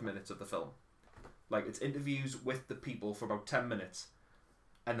 25 minutes of the film. Like it's interviews with the people for about 10 minutes,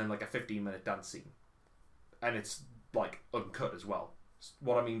 and then like a 15-minute dance scene. And it's like uncut as well.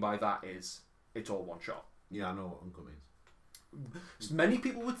 What I mean by that is it's all one shot. Yeah, I know what uncut means. Many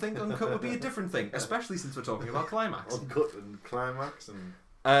people would think uncut would be a different thing, especially since we're talking about climax. Uncut and climax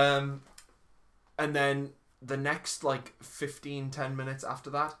and then the next like 10 minutes after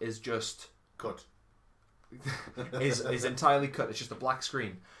that is just cut. is entirely cut. It's just a black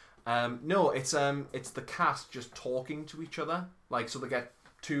screen. No, it's the cast just talking to each other. Like, so they get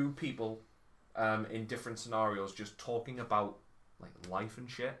two people in different scenarios just talking about like life and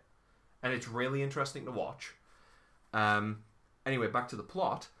shit, and it's really interesting to watch. Anyway, back to the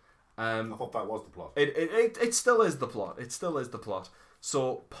plot. I thought that was the plot. It still is the plot. It still is the plot.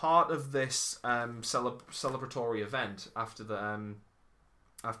 So part of this celebratory event after the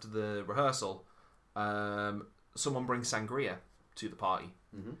rehearsal, someone brings sangria to the party.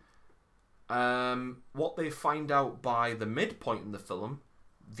 What they find out by the midpoint in the film,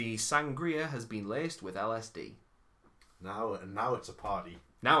 the sangria has been laced with LSD. Now it's a party.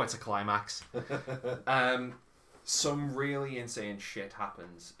 Now it's a climax. Some really insane shit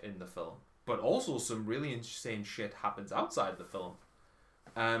happens in the film, but also some really insane shit happens outside the film.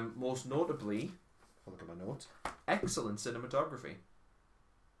 Most notably, I'll look at my notes. Excellent cinematography.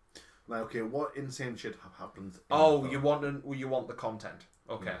 Like, okay, what insane shit happens? You want the content?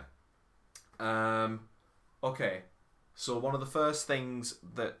 Okay. Yeah. Okay. So one of the first things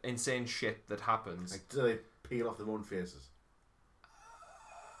that insane shit that happens. Like, do they peel off their own faces?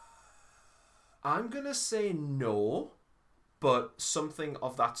 I'm gonna say no, but something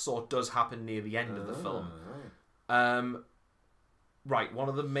of that sort does happen near the end of the film. Right. One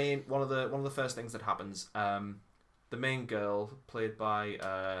of the first things that happens. The main girl, played by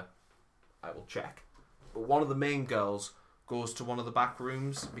I will check, but one of the main girls goes to one of the back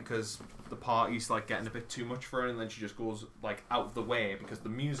rooms because the party's like getting a bit too much for her, and then she just goes like out of the way because the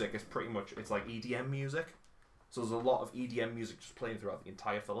music is pretty much, it's like EDM music. So there's a lot of EDM music just playing throughout the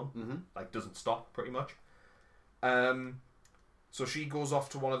entire film. Like, doesn't stop, pretty much. So she goes off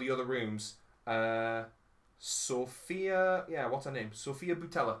to one of the other rooms. Sophia... Yeah, what's her name? Sophia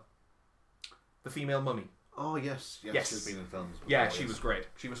Boutella. The female mummy. Oh, yes. Yes. She's been in films before. Yeah, she was great.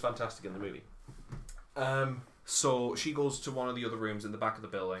 She was fantastic in the movie. So she goes to one of the other rooms in the back of the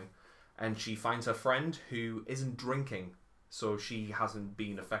building, and she finds her friend who isn't drinking, so she hasn't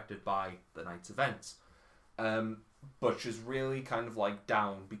been affected by the night's events. But she's really kind of like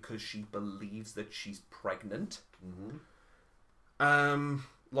down because she believes that she's pregnant.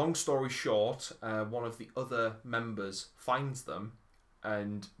 Long story short, one of the other members finds them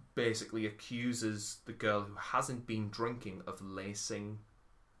and basically accuses the girl who hasn't been drinking of lacing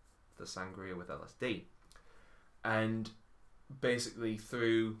the sangria with LSD. And basically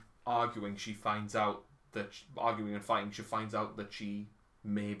through arguing and fighting, she finds out that she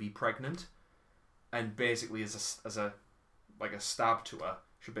may be pregnant. And basically, as a stab to her,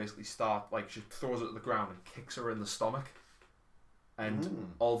 she basically she throws it to the ground and kicks her in the stomach.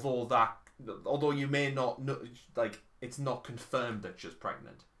 And although you may not know, like, it's not confirmed that she's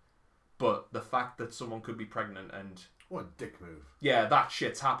pregnant, but the fact that someone could be pregnant and what a dick move. Yeah, that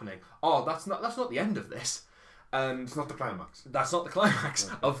shit's happening. Oh, that's not the end of this. And it's not the climax. That's not the climax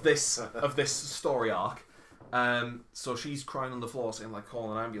of this story arc. So she's crying on the floor saying like,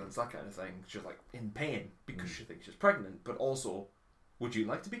 call an ambulance, that kind of thing. She's like in pain because she thinks she's pregnant, but also, would you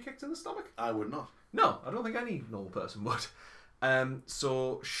like to be kicked in the stomach? I would not. No, I don't think any normal person would.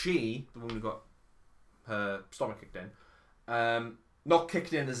 So she, the woman who got her stomach kicked in, Not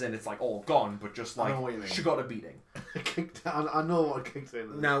kicked in as in it's like all gone, but just I like know what you mean. she got a beating. I know what kicked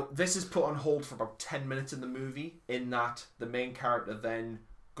in. Now, this is put on hold for about 10 minutes in the movie, in that the main character then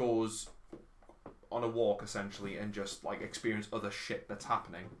goes on a walk, essentially, and just, like, experience other shit that's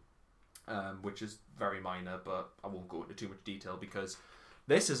happening, which is very minor, but I won't go into too much detail, because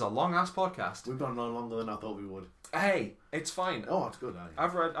this is a long-ass podcast. We've done no longer than I thought we would. Hey, it's fine. Oh, it's good, aye.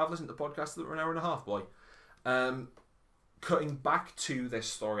 I've listened to podcasts that were an hour and a half, boy. Cutting back to this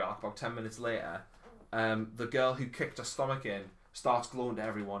story arc about 10 minutes later, the girl who kicked her stomach in starts glowing to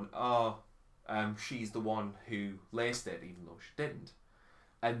everyone. Oh, she's the one who laced it, even though she didn't.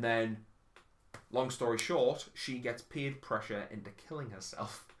 And then, long story short, she gets peer pressure into killing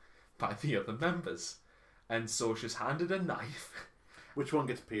herself by the other members. And so she's handed a knife. Which one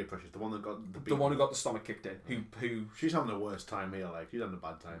gets peer pressure? The one that got the one who got the stomach kicked in. Who She's having the worst time here, like, she's having a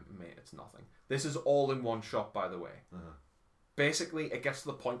bad time. Mate, it's nothing. This is all in one shot, by the way. Uh-huh. Basically, it gets to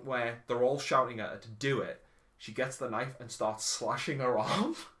the point where they're all shouting at her to do it. She gets the knife and starts slashing her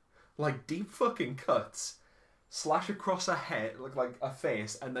arm. Like, deep fucking cuts. Slash across her head, like her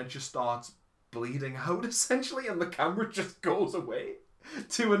face, and then just starts bleeding out, essentially, and the camera just goes away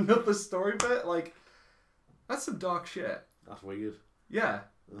to another story bit. Like, that's some dark shit. That's weird. Yeah.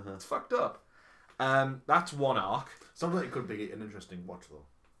 Uh-huh. It's fucked up. That's one arc. Something that could be an interesting watch, though.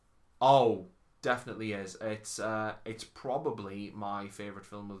 Oh, definitely is. It's probably my favourite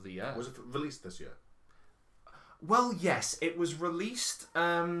film of the year. Was it released this year? Well, yes, it was released.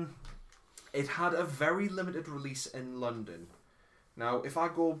 It had a very limited release in London. Now, if I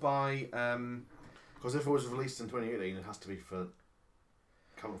go by, Because if it was released in 2018, it has to be for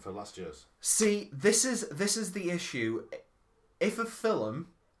counting for last year's. see, this is the issue. If a film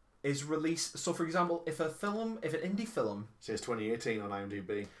is released, so for example, if an indie film, It says 2018 on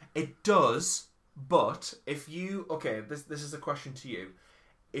IMDb. it does. But if you this is a question to you.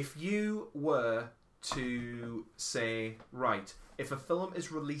 If you were to say, right, if a film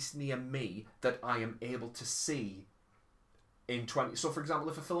is released near me that I am able to see in so for example,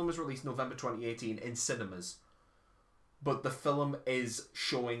 if a film is released November 2018 in cinemas, but the film is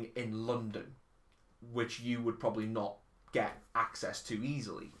showing in London, which you would probably not get access to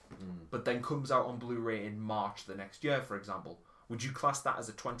easily, but then comes out on Blu-ray in March the next year, for example, would you class that as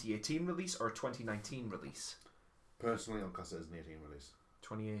a 2018 release or a 2019 release? Personally, I'll class it as an 18 release.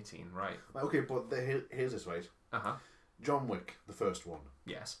 2018, right. Okay, but here's this, right? Uh-huh. John Wick, the first one.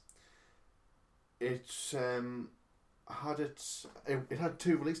 Yes. It had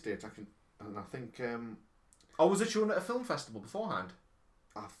two release dates, actually, and I think Oh, was it shown at a film festival beforehand?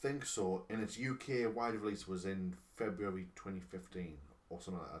 I think so. And its UK wide release was in February 2015 or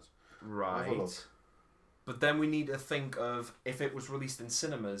something like that. Right. Have a look. But then we need to think of, if it was released in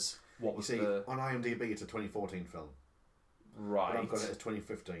cinemas, what You was see, the... on IMDb it's a 2014 film. Right. But I've got it as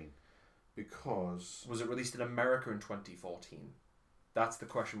 2015 because Was it released in America in 2014? That's the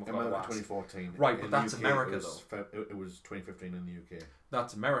question we've got to America ask. 2014. Right, but In that's the UK, America, it was 2015 in the UK.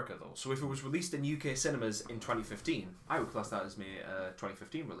 That's America, though. So if it was released in UK cinemas in 2015, I would class that as my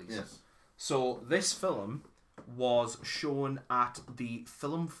 2015 release. Yes. So this film was shown at the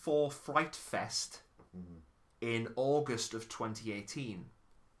Film 4 Fright Fest in August of 2018.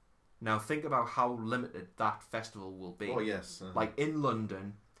 Now think about how limited that festival will be. Oh yes. Like in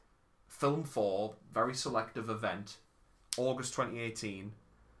London, Film 4, very selective event, August 2018.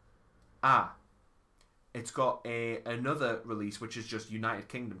 It's got another release which is just United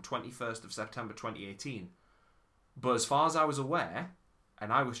Kingdom, 21st of September 2018. But as far as I was aware,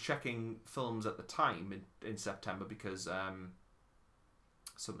 and I was checking films at the time in September because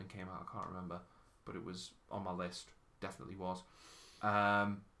something came out, I can't remember, but it was on my list, definitely was.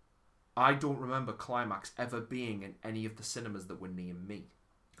 I don't remember Climax ever being in any of the cinemas that were near me.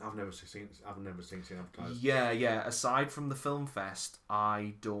 I've never seen it advertised. Yeah. Aside from the film fest,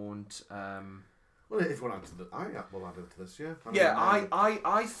 I don't. Well, if we'll add to we'll add it to this, yeah.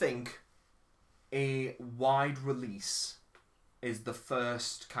 I think a wide release is the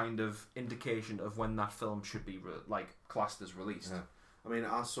first kind of indication of when that film should be classed as released. Yeah. I mean,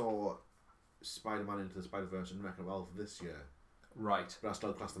 I saw Spider-Man Into the Spider-Verse and Wreck-It Ralph this year, right? but I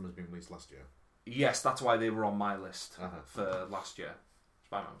still class them as being released last year. Yes, that's why they were on my list for last year.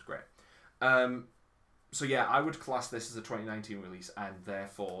 Spider-Man was great. So yeah, I would class this as a 2019 release, and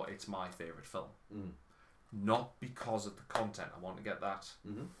therefore it's my favourite film. Not because of the content. I want to get that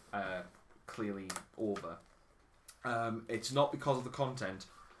clearly over. It's not because of the content,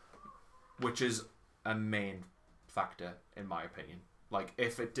 which is a main factor in my opinion. Like,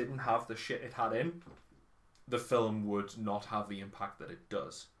 if it didn't have the shit it had in, the film would not have the impact that it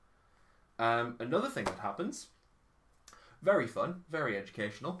does. Another thing that happens, Very fun, very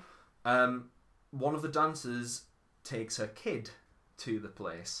educational. One of the dancers takes her kid to the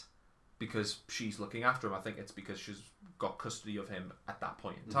place because she's looking after him. I think it's because she's got custody of him at that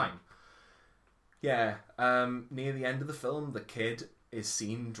point in time. Yeah, near the end of the film, the kid is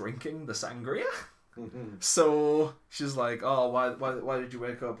seen drinking the sangria. So she's like, "Oh, why did you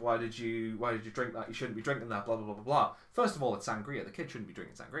wake up? Why did you drink that? You shouldn't be drinking that." Blah blah blah blah blah. First of all, it's sangria. The kid shouldn't be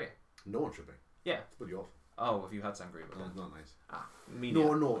drinking sangria. No one should be. Yeah. It's bloody awful. Oh, have you had sangria before? No, not nice. Me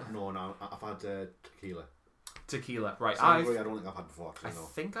No, neither. no. I've had tequila. Tequila, right? Sangria, I don't think I've had before. Actually, I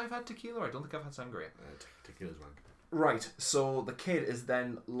think I've had tequila. I don't think I've had sangria. Tequila's rank. Right. So the kid is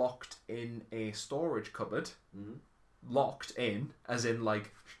then locked in a storage cupboard. Locked in, as in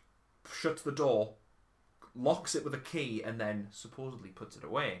like shuts the door, locks it with a key, and then supposedly puts it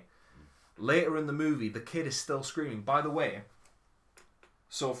away. Later in the movie, the kid is still screaming. By the way,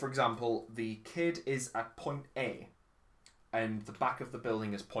 so for example, the kid is at point A, and the back of the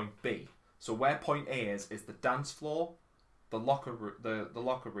building is point B. So where point A is the dance floor, the locker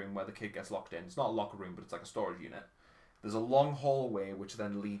room where the kid gets locked in. It's not a locker room, but it's like a storage unit. There's a long hallway which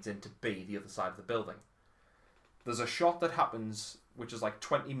then leads into B, the other side of the building. There's a shot that happens which is like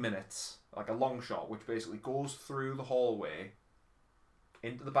 20 minutes, like a long shot, which basically goes through the hallway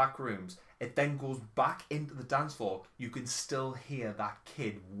into the back rooms. It then goes back into the dance floor. You can still hear that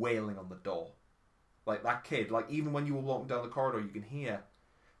kid wailing on the door. Like that kid, like even when you were walking down the corridor, you can hear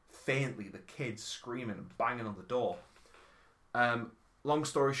faintly the kid screaming and banging on the door. Long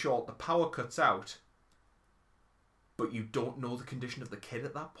story short, the power cuts out, but you don't know the condition of the kid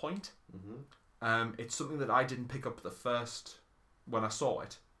at that point. It's something that I didn't pick up when I saw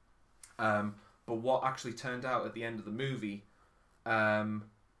it. But what actually turned out at the end of the movie,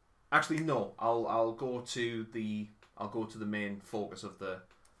 actually no, I'll go to the main focus of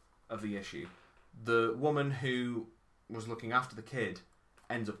the issue. The woman who was looking after the kid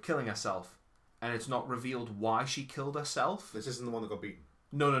ends up killing herself, and it's not revealed why she killed herself. This isn't the one that got beaten.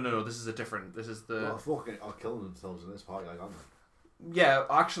 No. This is a different. This is the. Well, fucking are killing themselves in this party, like, aren't they? Yeah,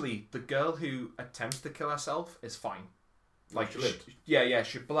 actually, the girl who attempts to kill herself is fine. Like she lived.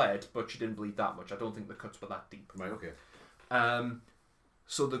 She bled, but she didn't bleed that much. I don't think the cuts were that deep. Right. Okay.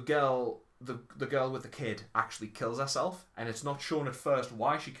 So the girl with the kid actually kills herself, and it's not shown at first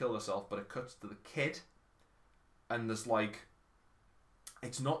why she killed herself, but it cuts to the kid, and there's like,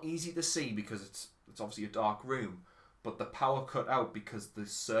 it's not easy to see because it's obviously a dark room, but the power cut out because the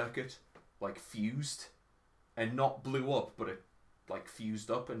circuit like fused, and not blew up, but it like fused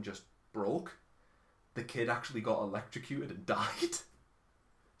up and just broke. The kid actually got electrocuted and died.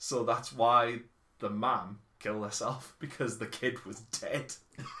 So that's why the mom killed herself, because the kid was dead.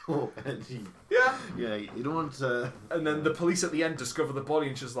 Oh, and yeah, you don't want to. And then the police at the end discover the body,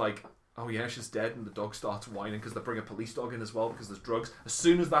 and she's like, "Oh yeah, she's dead." And the dog starts whining because they bring a police dog in as well because there's drugs. As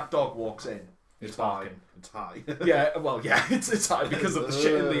soon as that dog walks in, It's barking. It's high. Yeah, well, yeah, it's high because of the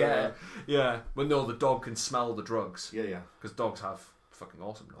shit in the air. Yeah, but no, the dog can smell the drugs. Yeah. Because dogs have fucking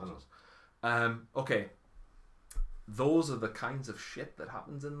awesome noses. Okay. Those are the kinds of shit that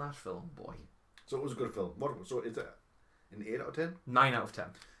happens in that film, boy. So it was a good film. So is it an 8 out of 10? 9 out of 10.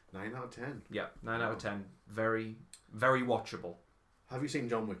 9 out of 10. Yeah, 9 out of 10. Very, very watchable. Have you seen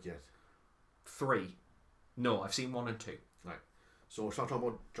John Wick yet? 3. No, I've seen 1 and 2. Right. So shall I talk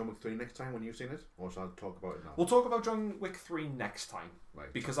about John Wick 3 next time when you've seen it? Or shall I talk about it now? We'll talk about John Wick 3 next time.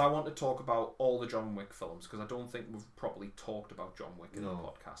 Right. Because I want to talk about all the John Wick films, because I don't think we've properly talked about John Wick in the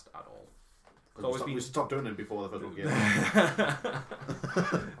podcast at all. We stopped doing it before the first one came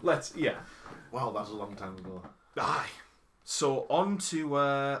out. Yeah. Wow, that's a long time ago. Aye. So on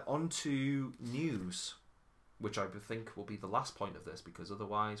to news, which I think will be the last point of this, because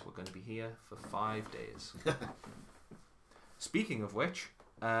otherwise we're going to be here for 5 days. Speaking of which,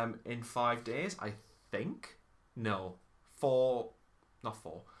 in 5 days, I think, no, 4, not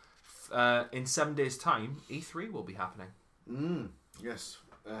 4. In 7 days' time, E3 will be happening. Yes.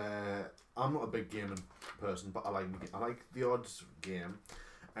 I'm not a big gaming person, but I like the odds game,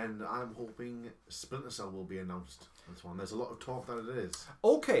 and I'm hoping Splinter Cell will be announced. This one. There's a lot of talk that it is.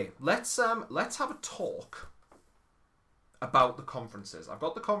 Okay, let's have a talk about the conferences. I've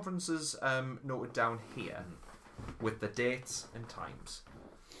got the conferences noted down here with the dates and times.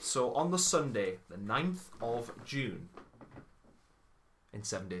 So on the Sunday, the 9th of June, in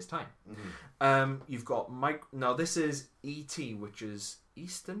 7 days' time, you've got Mike. Now this is ET, which is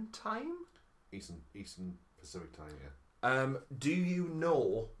Eastern time. Eastern Pacific time. Yeah. Do you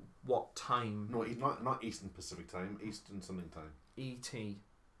know what time? No, not Eastern Pacific time. Eastern something time. ET.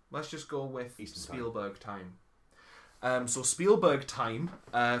 Let's just go with Eastern Spielberg time. So Spielberg time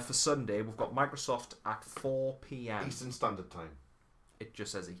for Sunday, we've got Microsoft at 4 p.m. Eastern Standard Time. It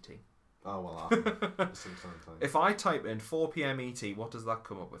just says ET. Oh, well, Eastern Standard Time. If I type in 4 p.m. ET, what does that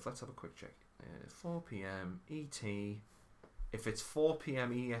come up with? Let's have a quick check. 4 p.m. ET. If it's 4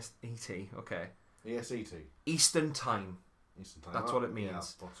 p.m. ET, okay. ESET. Eastern time. Eastern Time. That's what it means. Yeah, I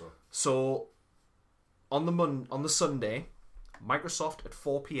thought so. So on the Sunday, Microsoft at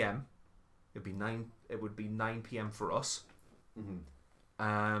 4 p.m. It would be 9 p.m. for us.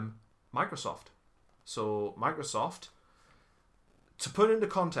 Mm-hmm. Microsoft. So Microsoft, to put into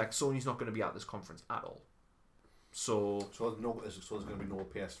context, Sony's not going to be at this conference at all. So there's going to be no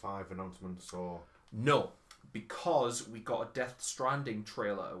PS5 announcements or no, because we got a Death Stranding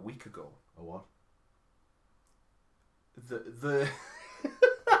trailer a week ago. A what? The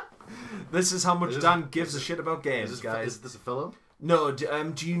This is how much Dan gives a shit about games, guys. Is this a film? No, do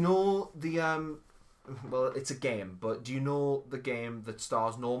you know the well, it's a game, but do you know the game that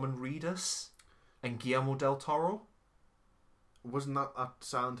stars Norman Reedus and Guillermo del Toro? Wasn't that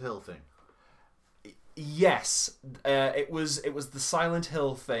Silent Hill thing? Yes, it was the Silent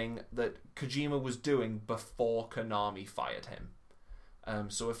Hill thing that Kojima was doing before Konami fired him.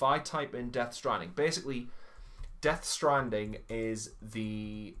 So if I type in Death Stranding, basically, Death Stranding is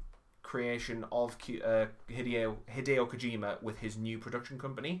the creation of Hideo Kojima with his new production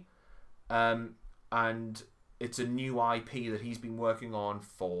company, and it's a new IP that he's been working on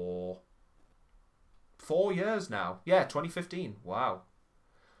for 4 years now. Yeah, 2015. Wow.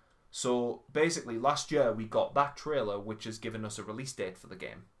 So basically, last year we got that trailer, which has given us a release date for the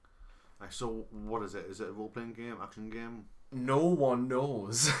game. So what is it? Is it a role-playing game, action game? No one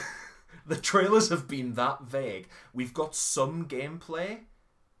knows. The trailers have been that vague. We've got some gameplay,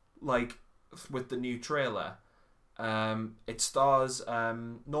 like with the new trailer. It stars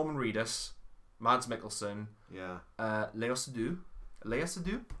Norman Reedus, Mads Mikkelsen, yeah, Lea Seydoux. Lea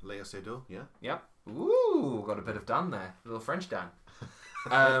Seydoux, yeah. Yep. Ooh, got a bit of Dan there, a little French Dan.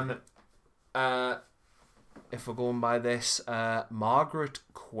 If we're going by this, Margaret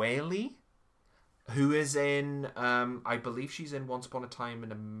Qualley, who is in, I believe she's in Once Upon a Time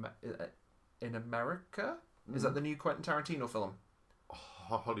in America. Is that the new Quentin Tarantino film?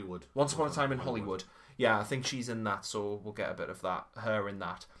 Hollywood. Once Upon a Time in Hollywood. Yeah, I think she's in that, so we'll get a bit of that. Her in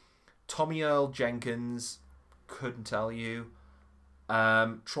that. Tommy Earl Jenkins, couldn't tell you.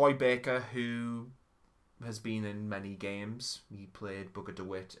 Troy Baker, who has been in many games. He played Booker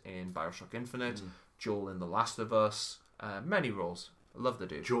DeWitt in Bioshock Infinite, Joel in The Last of Us, many roles. I love the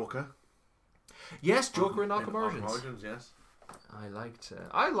dude. Joker. Yes, Joker in Arkham Origins. Arkham Origins, yes. I liked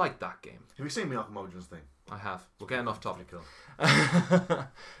that game. Have you seen the Arkham Origins thing? I have. We're getting off topic. Cool.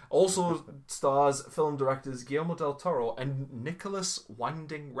 Also stars film directors Guillermo del Toro and Nicholas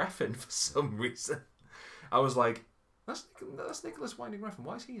Winding Refn for some reason. I was like, that's Nicholas Winding Refn.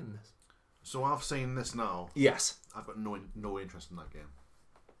 Why is he in this? So I've seen this now. Yes. I've got no interest in that game.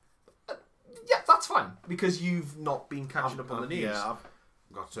 Yeah, that's fine because you've not been catching up on the news. Yeah, I've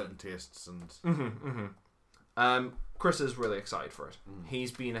got certain tastes and. Chris is really excited for it.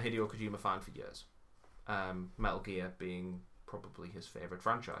 He's been a Hideo Kojima fan for years. Metal Gear being probably his favourite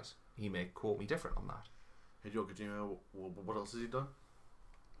franchise. He may quote me different on that. Hideo Kojima, what else has he done?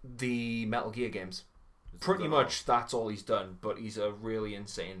 The Metal Gear games. Pretty much that's all he's done, but he's a really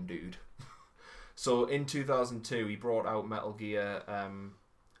insane dude. So in 2002 he brought out Metal Gear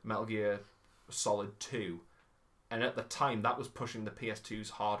Solid 2, and at the time that was pushing the PS2's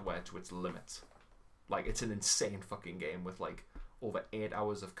hardware to its limits. Like, it's an insane fucking game with like over 8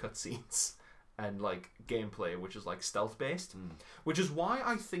 hours of cutscenes and like gameplay which is like stealth based, which is why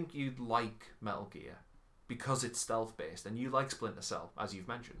I think you'd like Metal Gear, because it's stealth based, and you like Splinter Cell, as you've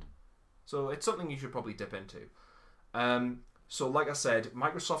mentioned. So it's something you should probably dip into. So like I said,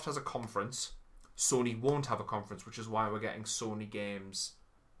 Microsoft has a conference. Sony won't have a conference, which is why we're getting Sony games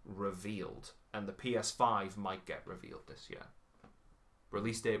revealed. And the PS5 might get revealed this year.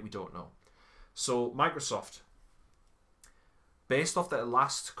 Release date, we don't know. So Microsoft, based off their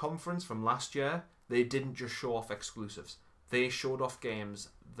last conference from last year, they didn't just show off exclusives. They showed off games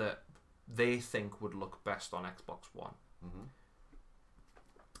that they think would look best on Xbox One.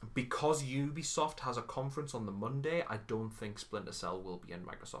 Because Ubisoft has a conference on the Monday, I don't think Splinter Cell will be in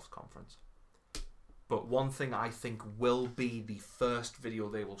Microsoft's conference. But one thing I think will be the first video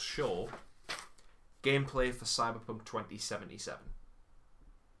they will show, gameplay for Cyberpunk 2077.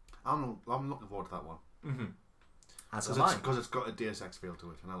 I'm looking forward to that one. Because it's got a Deus Ex feel to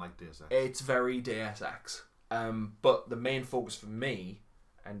it, and I like Deus Ex. It's very Deus Ex. But the main focus for me,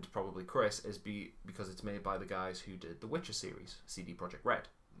 and probably Chris, is because it's made by the guys who did the Witcher series, CD Projekt Red.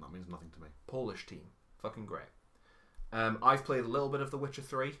 That means nothing to me. Polish team. Fucking great. I've played a little bit of The Witcher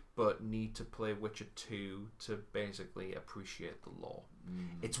 3, but need to play Witcher 2 to basically appreciate the lore.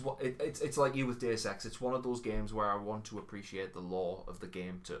 It's like you with Deus Ex. It's one of those games where I want to appreciate the lore of the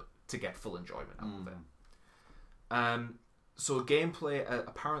game to get full enjoyment out of it. So gameplay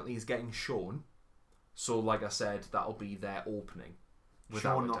apparently is getting shown. So like I said, that'll be their opening.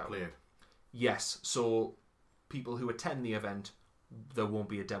 Shown, not played. Yes. So people who attend the event, there won't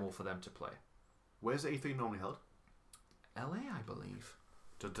be a demo for them to play. Where's the E3 normally held? LA, I believe.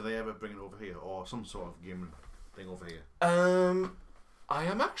 Do they ever bring it over here, or some sort of gaming thing over here? I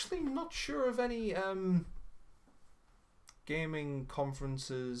am actually not sure of any gaming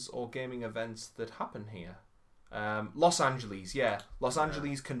conferences or gaming events that happen here. Los Angeles, yeah. Los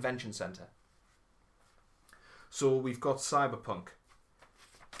Angeles Convention Center. So we've got Cyberpunk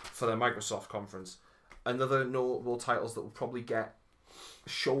for their Microsoft conference. Another notable titles that will probably get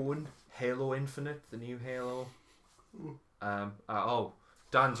shown: Halo Infinite, the new Halo.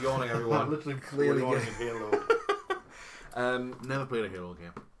 Dan's yawning, everyone. Literally clearly yawning at Halo. Never played a Halo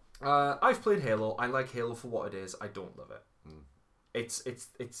game. I've played Halo. I like Halo for what it is. I don't love it. It's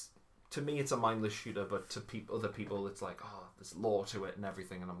to me it's a mindless shooter, but to other people it's like, oh, there's lore to it and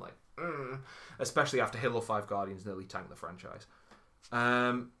everything, and I'm like, especially after Halo 5 Guardians nearly tanked the franchise.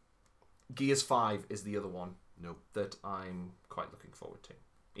 Gears 5 is the other one that I'm quite looking forward to,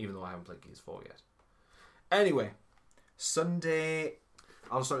 even though I haven't played Gears 4 yet. Anyway, Sunday.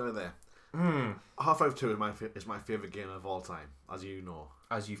 I'll start right there. Half-Life 2 is my favourite game of all time, as you know.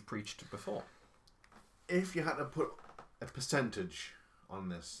 As you've preached before. If you had to put a percentage on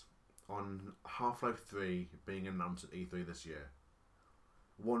this, on Half-Life 3 being announced at E3 this year,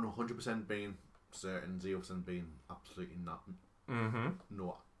 100% being certain, 0% being absolutely not.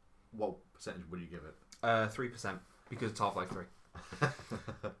 No. What percentage would you give it? 3%, because it's Half-Life 3.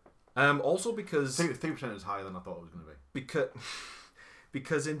 Also because 3% is higher than I thought it was going to be.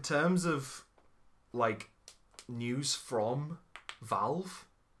 Because in terms of like news from Valve,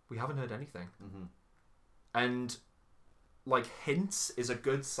 we haven't heard anything. And like hints is a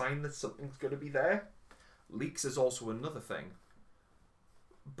good sign that something's going to be there. Leaks is also another thing.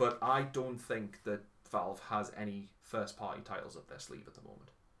 But I don't think that Valve has any first-party titles up their sleeve at the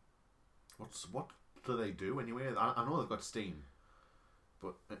moment. What do they do anyway? I know they've got Steam,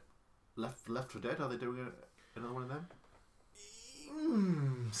 but Left 4 Dead, are they doing another one of them?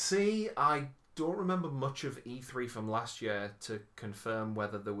 See, I don't remember much of E3 from last year to confirm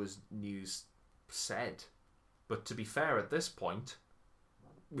whether there was news said. But to be fair, at this point,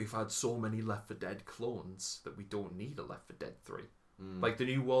 we've had so many Left 4 Dead clones that we don't need a Left 4 Dead 3. Like the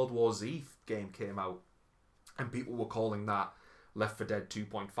new World War Z game came out, and people were calling that Left 4 Dead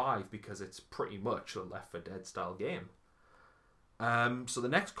 2.5 because it's pretty much a Left 4 Dead style game. So the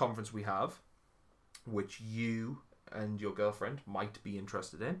next conference we have, which you and your girlfriend might be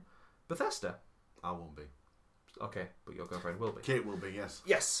interested in, Bethesda. I won't be. Okay, but your girlfriend will be. Kate will be, yes.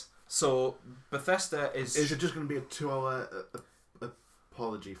 Yes. So Bethesda is... Is it just going to be a 2-hour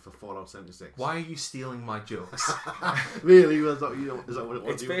apology for Fallout 76? Why are you stealing my jokes? Really? Is that what it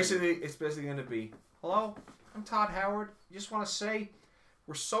was? It's basically going to be, hello, I'm Todd Howard. I just want to say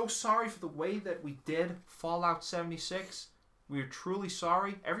we're so sorry for the way that we did Fallout 76. We're truly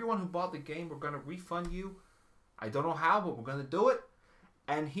sorry. Everyone who bought the game, we're going to refund you. I don't know how, but we're going to do it.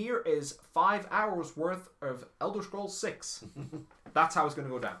 And here is 5 hours worth of Elder Scrolls 6. That's how it's going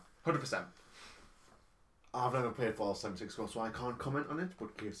to go down. 100%. I've never played Fallout 76, so I can't comment on it,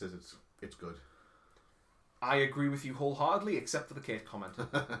 but Kate says it's good. I agree with you wholeheartedly, except for the Kate comment.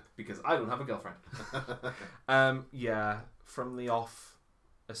 Because I don't have a girlfriend. Yeah, from the off,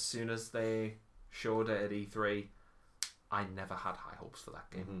 as soon as they showed it at E3, I never had high hopes for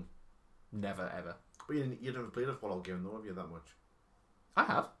that game. Never, ever. But you never played a Fallout game, though, have you, that much? I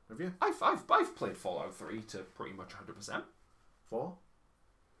have. Have you? I've played Fallout 3 to pretty much 100%. 4?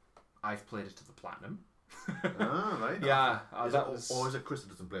 I've played it to the platinum. Right. Yeah. Or is it Chris that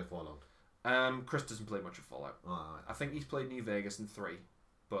doesn't play Fallout? Chris doesn't play much of Fallout. Oh, right. I think he's played New Vegas in 3,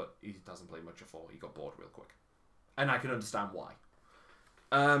 but he doesn't play much of 4. He got bored real quick. And I can understand why.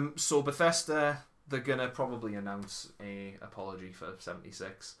 So Bethesda, they're going to probably announce a apology for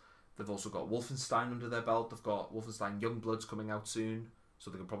 76. They've also got Wolfenstein under their belt. They've got Wolfenstein Youngbloods coming out soon,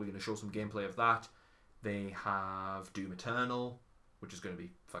 so they're probably going to show some gameplay of that. They have Doom Eternal, which is going to be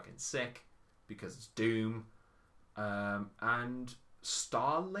fucking sick because it's Doom. And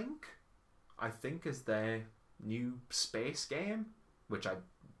Starlink, I think, is their new space game, which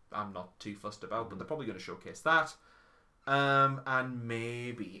I'm not too fussed about, but they're probably going to showcase that. And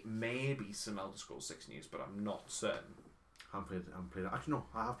maybe some Elder Scrolls 6 news, but I'm not certain. I haven't played it. Actually, no,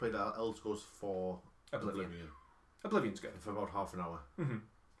 I have played Elder Scrolls 4 Oblivion. Oblivion's good. for about half an hour. Mm-hmm.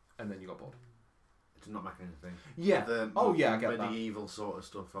 And then you got bored. It's not making anything. Yeah. I get that. Medieval sort of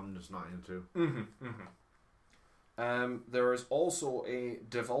stuff I'm just not into. Mm-hmm. Mm-hmm. There is also a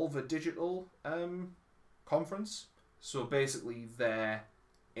Devolver Digital conference. So basically, they're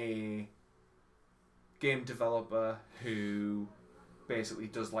a game developer who basically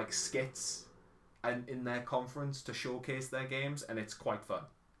does like skits and in their conference to showcase their games, and it's quite fun.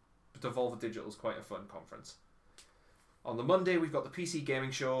 Devolver Digital is quite a fun conference. On the Monday, we've got the PC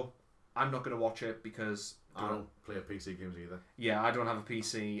Gaming Show. I'm not going to watch it because I don't play PC games either. Yeah, I don't have a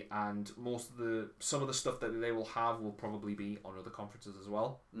PC, and some of the stuff that they will have will probably be on other conferences as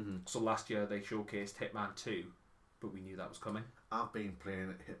well. Mm-hmm. So last year they showcased Hitman 2, but we knew that was coming. I've been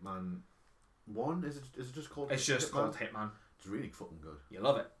playing Hitman 1. Is it just called? It's just called Hitman. It's really fucking good. You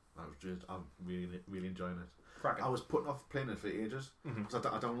love it. I'm really enjoying it. Cracking. I was putting off playing it for ages because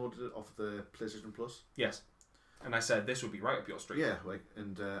I downloaded it off the PlayStation Plus. Yes, and I said this would be right up your street. Yeah,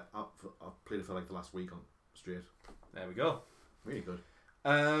 I've played it for like the last week on straight. There we go. Really good.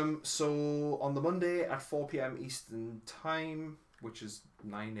 So on the Monday at 4 p.m. Eastern Time, which is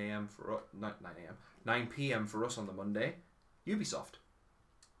 9 a.m. for us, not 9 a.m., 9 p.m. for us on the Monday, Ubisoft.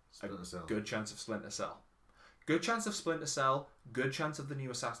 Splinter Cell. Good chance of Splinter Cell. Good chance of Splinter Cell. Good chance of the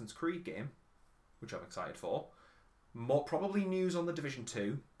new Assassin's Creed game, which I'm excited for. More probably news on the Division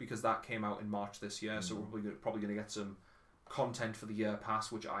 2 because that came out in March this year, so we're probably going to get some content for the year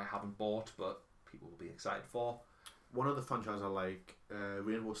pass, which I haven't bought, but people will be excited for. One of the franchises I like,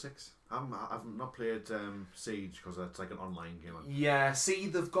 Rainbow Six. I've not played Siege because it's like an online game. Yeah, see,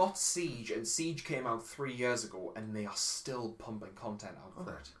 they've got Siege, and Siege came out 3 years ago, and they are still pumping content out for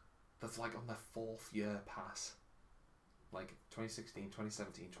it. That's like on their 4th year pass. Like 2016,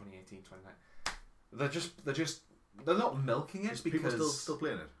 2017, 2018, 2019. They're not milking it because people still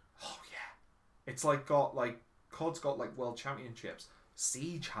playing it. Oh yeah, it's like COD's got like world championships.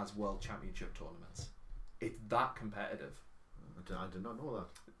 Siege has world championship tournaments. It's that competitive. I did not know that.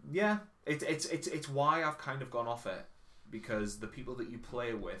 Yeah, it's why I've kind of gone off it, because the people that you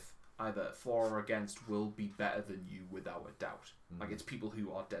play with, either for or against, will be better than you without a doubt. Like, it's people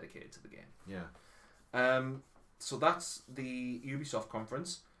who are dedicated to the game. Yeah. So that's the Ubisoft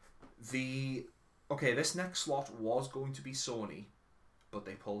conference. This next slot was going to be Sony, but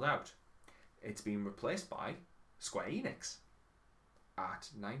they pulled out. It's been replaced by Square Enix at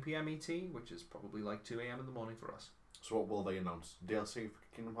 9 p.m. ET, which is probably like 2 a.m. in the morning for us. So what will they announce? DLC for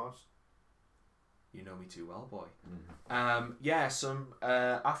Kingdom Hearts? You know me too well, boy. After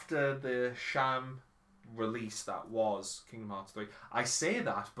the sham release that was Kingdom Hearts 3. I say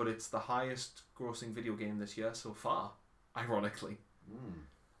that, but it's the highest grossing video game this year so far, ironically.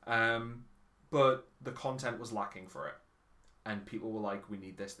 But the content was lacking for it. And people were like, we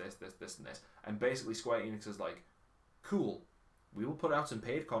need this, and this. And basically Square Enix is like, cool, we will put out some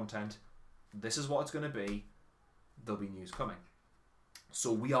paid content. This is what it's going to be. There'll be news coming.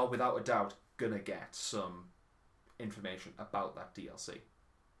 So we are without a doubt going to get some information about that DLC.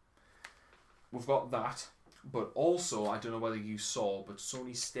 We've got that, but also, I don't know whether you saw, but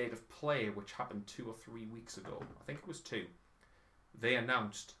Sony's State of Play, which happened 2 or 3 weeks ago, I think it was 2, they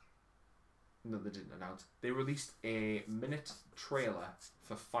announced, no they didn't announce, they released a minute trailer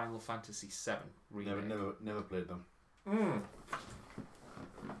for Final Fantasy VII Remake. Never played them.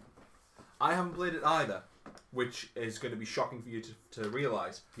 I haven't played it either, which is going to be shocking for you to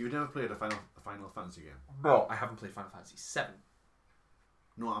realise. You've never played a Final Fantasy game? No, I haven't played Final Fantasy VII.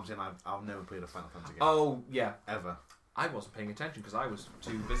 No, I'm saying I've never played a Final Fantasy game. Oh, yeah. Ever. I wasn't paying attention because I was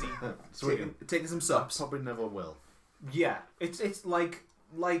too busy Sweet. taking some subs. Probably never will. Yeah, it's like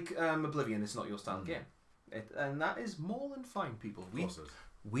Oblivion. It's not your style game, and that is more than fine, people.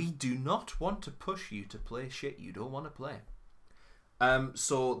 We do not want to push you to play shit you don't want to play.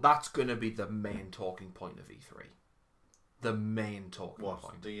 So that's going to be the main talking point of E3. The main talking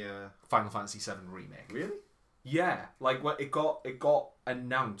point. The Final Fantasy VII Remake. Really? Yeah, like when it got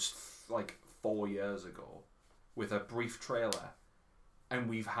announced like 4 years ago with a brief trailer, and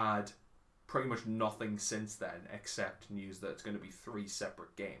we've had pretty much nothing since then except news that it's going to be 3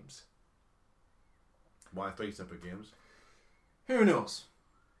 separate games. Why 3 separate games? Who knows?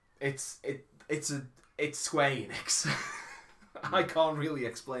 It's Square Enix. I can't really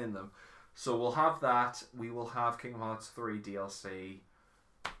explain them. So we'll have that. We will have Kingdom Hearts 3 DLC.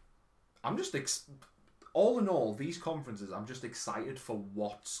 I'm just all in all, these conferences, I'm just excited for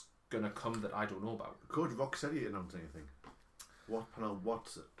what's gonna come that I don't know about. Could Rocksteady announce anything? What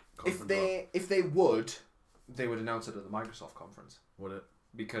If they would, they would announce it at the Microsoft conference. Would it?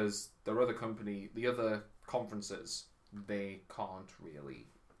 Because the other conferences, they can't really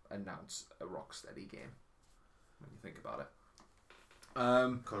announce a Rocksteady game. when you think about it.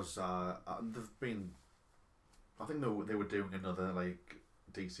 Because they've been, I think they were doing another like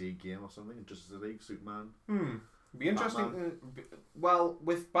DC game or something, Justice League, Superman. Be interesting. Well,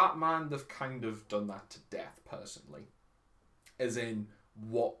 with Batman, they've kind of done that to death, personally. As in,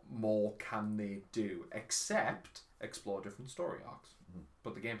 what more can they do except explore different story arcs?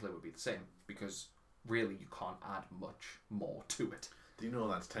 But the gameplay would be the same because really you can't add much more to it. Do you know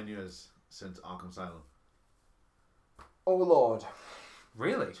that's 10 years since Arkham Asylum? Oh Lord,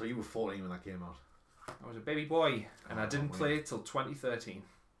 really? So you were 14 when that came out. I was a baby boy, and I didn't play it till 2013.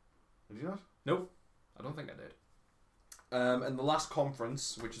 Did you not? Nope, I don't think I did. And the last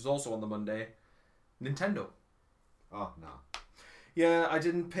conference, which is also on the Monday, Nintendo. Oh no. Yeah, I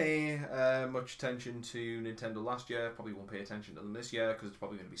didn't pay much attention to Nintendo last year. Probably won't pay attention to them this year because it's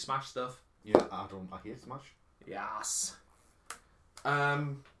probably going to be Smash stuff. Yeah, I hate Smash. Yes.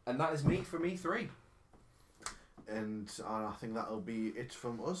 And that is me for me 3. And I think that'll be it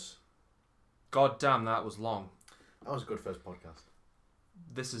from us. God damn, that was long. That was a good first podcast.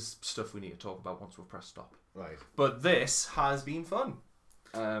 This is stuff we need to talk about once we've pressed stop. Right. But this has been fun.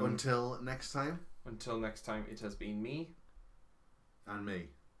 Until next time. Until next time, it has been me. And me.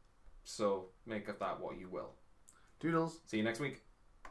 So make of that what you will. Doodles. See you next week.